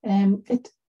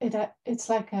 it's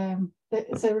like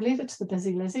it's related to the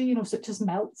busy lizzie, so it just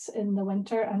melts in the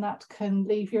winter, and that can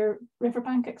leave your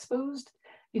riverbank exposed,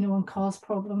 and cause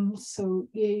problems. So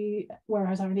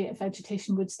whereas our native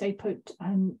vegetation would stay put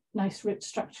and nice root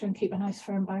structure and keep a nice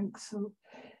firm bank. So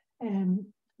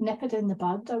nip it in the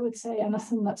bud, I would say,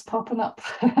 anything that's popping up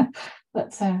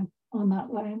that's on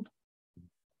that line.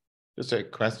 Just a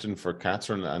question for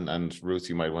Catherine and Ruth,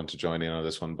 you might want to join in on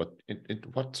this one, but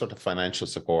what sort of financial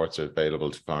supports are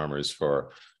available to farmers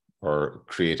for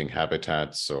creating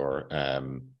habitats or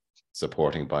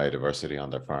supporting biodiversity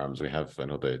on their farms? We have, I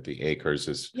know the acres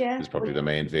is probably the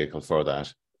main vehicle for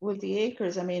that. Well, the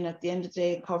acres, I mean, at the end of the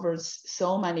day, it covers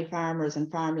so many farmers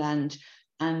and farmland.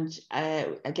 And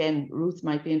again, Ruth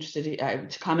might be interested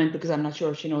to comment, because I'm not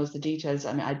sure if she knows the details.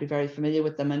 I mean, I'd be very familiar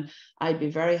with them, and I'd be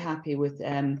very happy with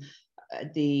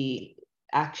the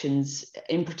actions,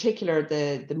 in particular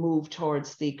the move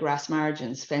towards the grass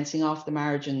margins, fencing off the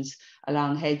margins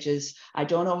along hedges. I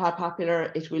don't know how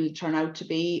popular it will turn out to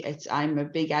be. I'm a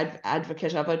big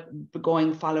advocate of it,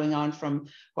 following on from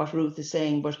what Ruth is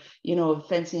saying, but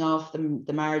fencing off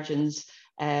the margins,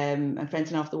 and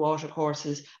fencing off the water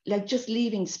courses, like just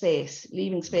leaving space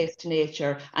to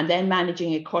nature, and then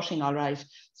managing it, cutting all right.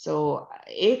 So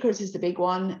acres is the big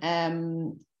one.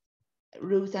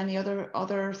 Ruth, any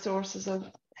other sources of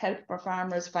help for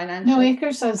farmers financially? No,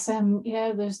 acres as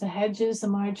there's the hedges, the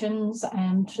margins,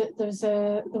 and there was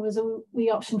a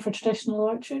wee option for traditional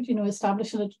orchard,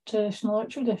 establishing a traditional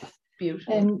orchard if you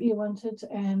wanted.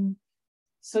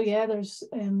 So yeah, there's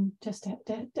just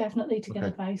definitely to get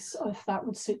advice if that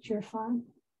would suit your farm.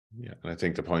 Yeah, and I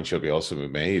think the point should be also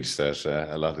made that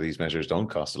a lot of these measures don't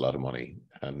cost a lot of money,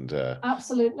 and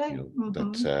absolutely,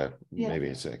 that maybe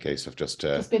it's a case of just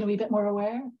being a wee bit more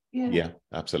aware. Yeah,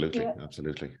 absolutely,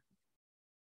 absolutely.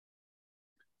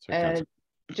 So,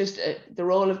 just the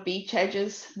role of beech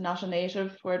hedges, not a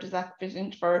native. Where does that fit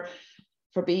in for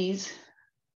bees?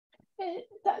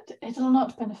 It'll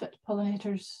not benefit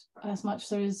pollinators as much.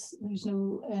 There's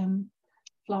no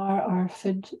flower or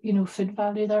food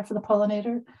value there for the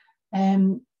pollinator.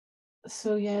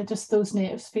 So yeah, just those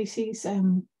native species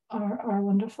are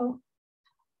wonderful.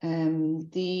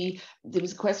 There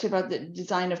was a question about the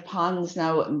design of ponds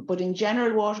now, but in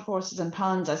general, watercourses and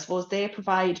ponds, I suppose they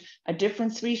provide a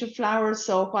different suite of flowers.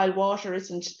 So while water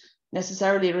isn't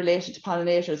necessarily related to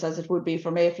pollinators as it would be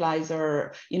for mayflies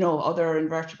or, you know, other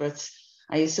invertebrates.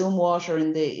 I assume water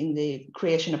in the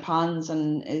creation of ponds,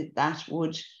 and that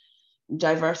would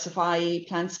diversify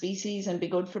plant species and be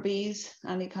good for bees.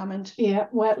 Any comment? Yeah,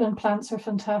 wetland plants are a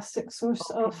fantastic source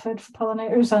of food for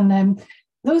pollinators, and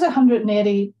those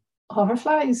 180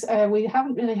 hoverflies, we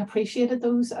haven't really appreciated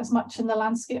those as much in the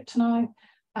landscape to now,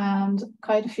 and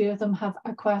quite a few of them have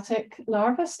aquatic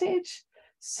larva stage.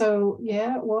 So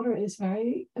yeah, water is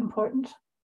very important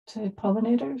to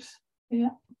pollinators. Yeah.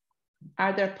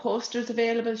 Are there posters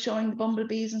available showing the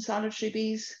bumblebees and solitary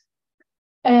bees?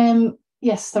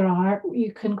 Yes, there are.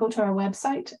 You can go to our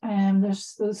website.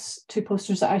 There's those 2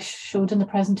 posters that I showed in the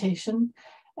presentation.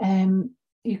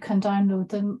 You can download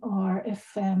them, or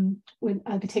if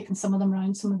I'll be taking some of them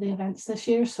around some of the events this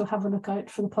year. So have a look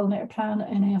out for the pollinator plan,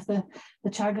 any of the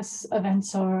Teagasc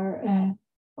events or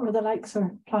the likes,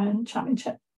 or Ploughing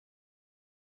Championship.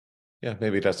 Yeah,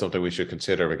 maybe that's something we should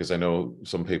consider, because I know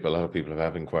a lot of people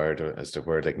have inquired as to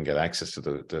where they can get access to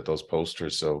those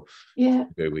posters. So yeah,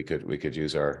 we could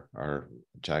use our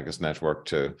Teagasc network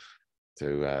to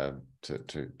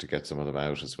get some of them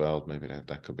out as well. Maybe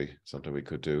that could be something we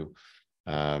could do.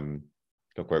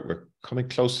 Look, we're coming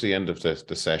close to the end of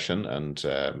the session, and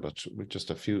but with just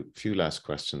a few last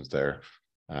questions there.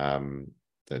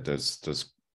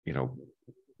 There's you know,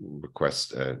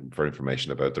 request for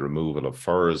information about the removal of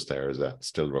furze. There, is that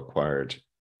still required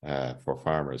for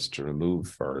farmers to remove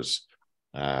furze,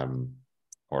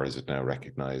 or is it now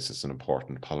recognized as an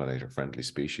important pollinator friendly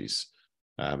species?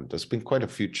 There's been quite a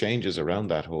few changes around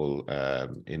that whole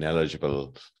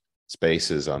ineligible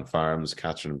spaces on farms.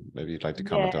 Catherine, maybe you'd like to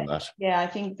comment on that. Yeah, I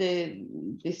think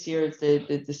this year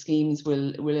the schemes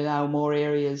will allow more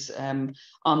areas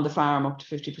on the farm. Up to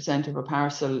 50% of a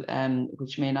parcel,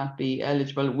 which may not be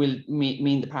eligible, will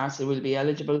mean the parcel will be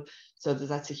eligible. So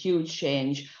that's a huge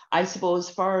change. I suppose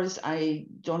furze, I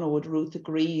don't know, would Ruth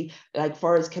agree? Like,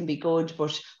 furze can be good,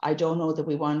 but I don't know that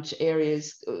we want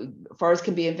areas. Furze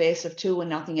can be invasive too and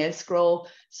nothing else grow.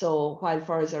 So while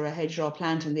furze are a hedgerow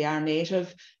plant and they are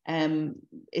native,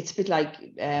 it's a bit like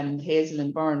hazel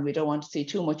and burn. We don't want to see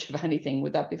too much of anything.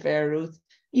 Would that be fair, Ruth?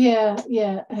 Yeah,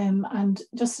 and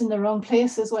just in the wrong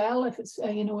place as well. If it's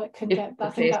you know, it can get. I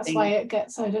think that's why it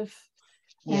gets out of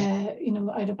you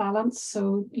know, out of balance.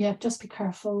 So yeah, just be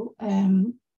careful,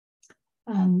 and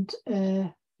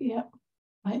yeah,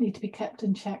 might need to be kept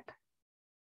in check.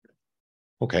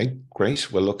 Okay,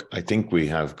 great. Well, look, I think we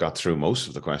have got through most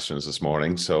of the questions this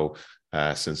morning. So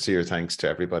sincere thanks to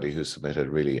everybody who submitted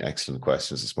really excellent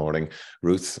questions this morning.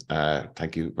 Ruth,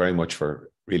 thank you very much for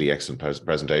really excellent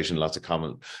presentation. Lots of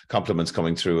compliments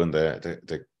coming through in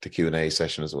the Q&A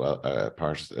session as well,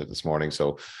 part this morning.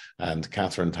 So, and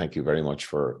Catherine, thank you very much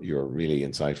for your really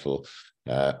insightful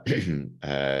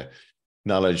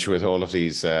knowledge with all of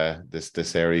these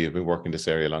this area. You've been working this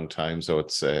area a long time, so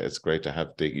it's great to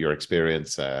have your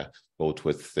experience both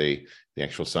with the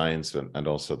actual science and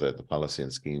also the policy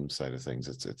and scheme side of things.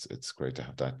 It's great to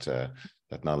have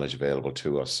that knowledge available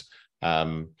to us.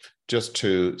 Just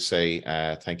to say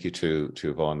thank you to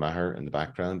Yvonne Maher in the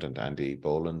background, and Andy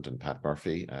Boland and Pat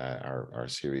Murphy, our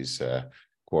series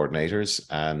coordinators.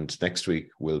 And next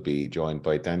week we'll be joined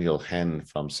by Daniel Henn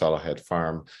from Solihead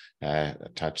Farm,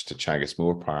 attached to Teagasc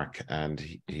Moor Park, and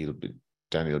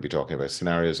Daniel will be talking about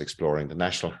scenarios exploring the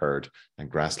national herd and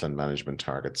grassland management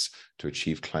targets to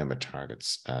achieve climate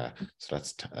targets. So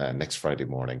that's next Friday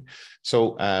morning.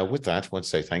 So with that, I want to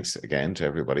say thanks again to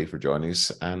everybody for joining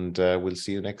us, and we'll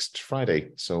see you next Friday.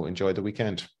 So enjoy the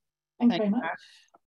weekend. Thanks very much.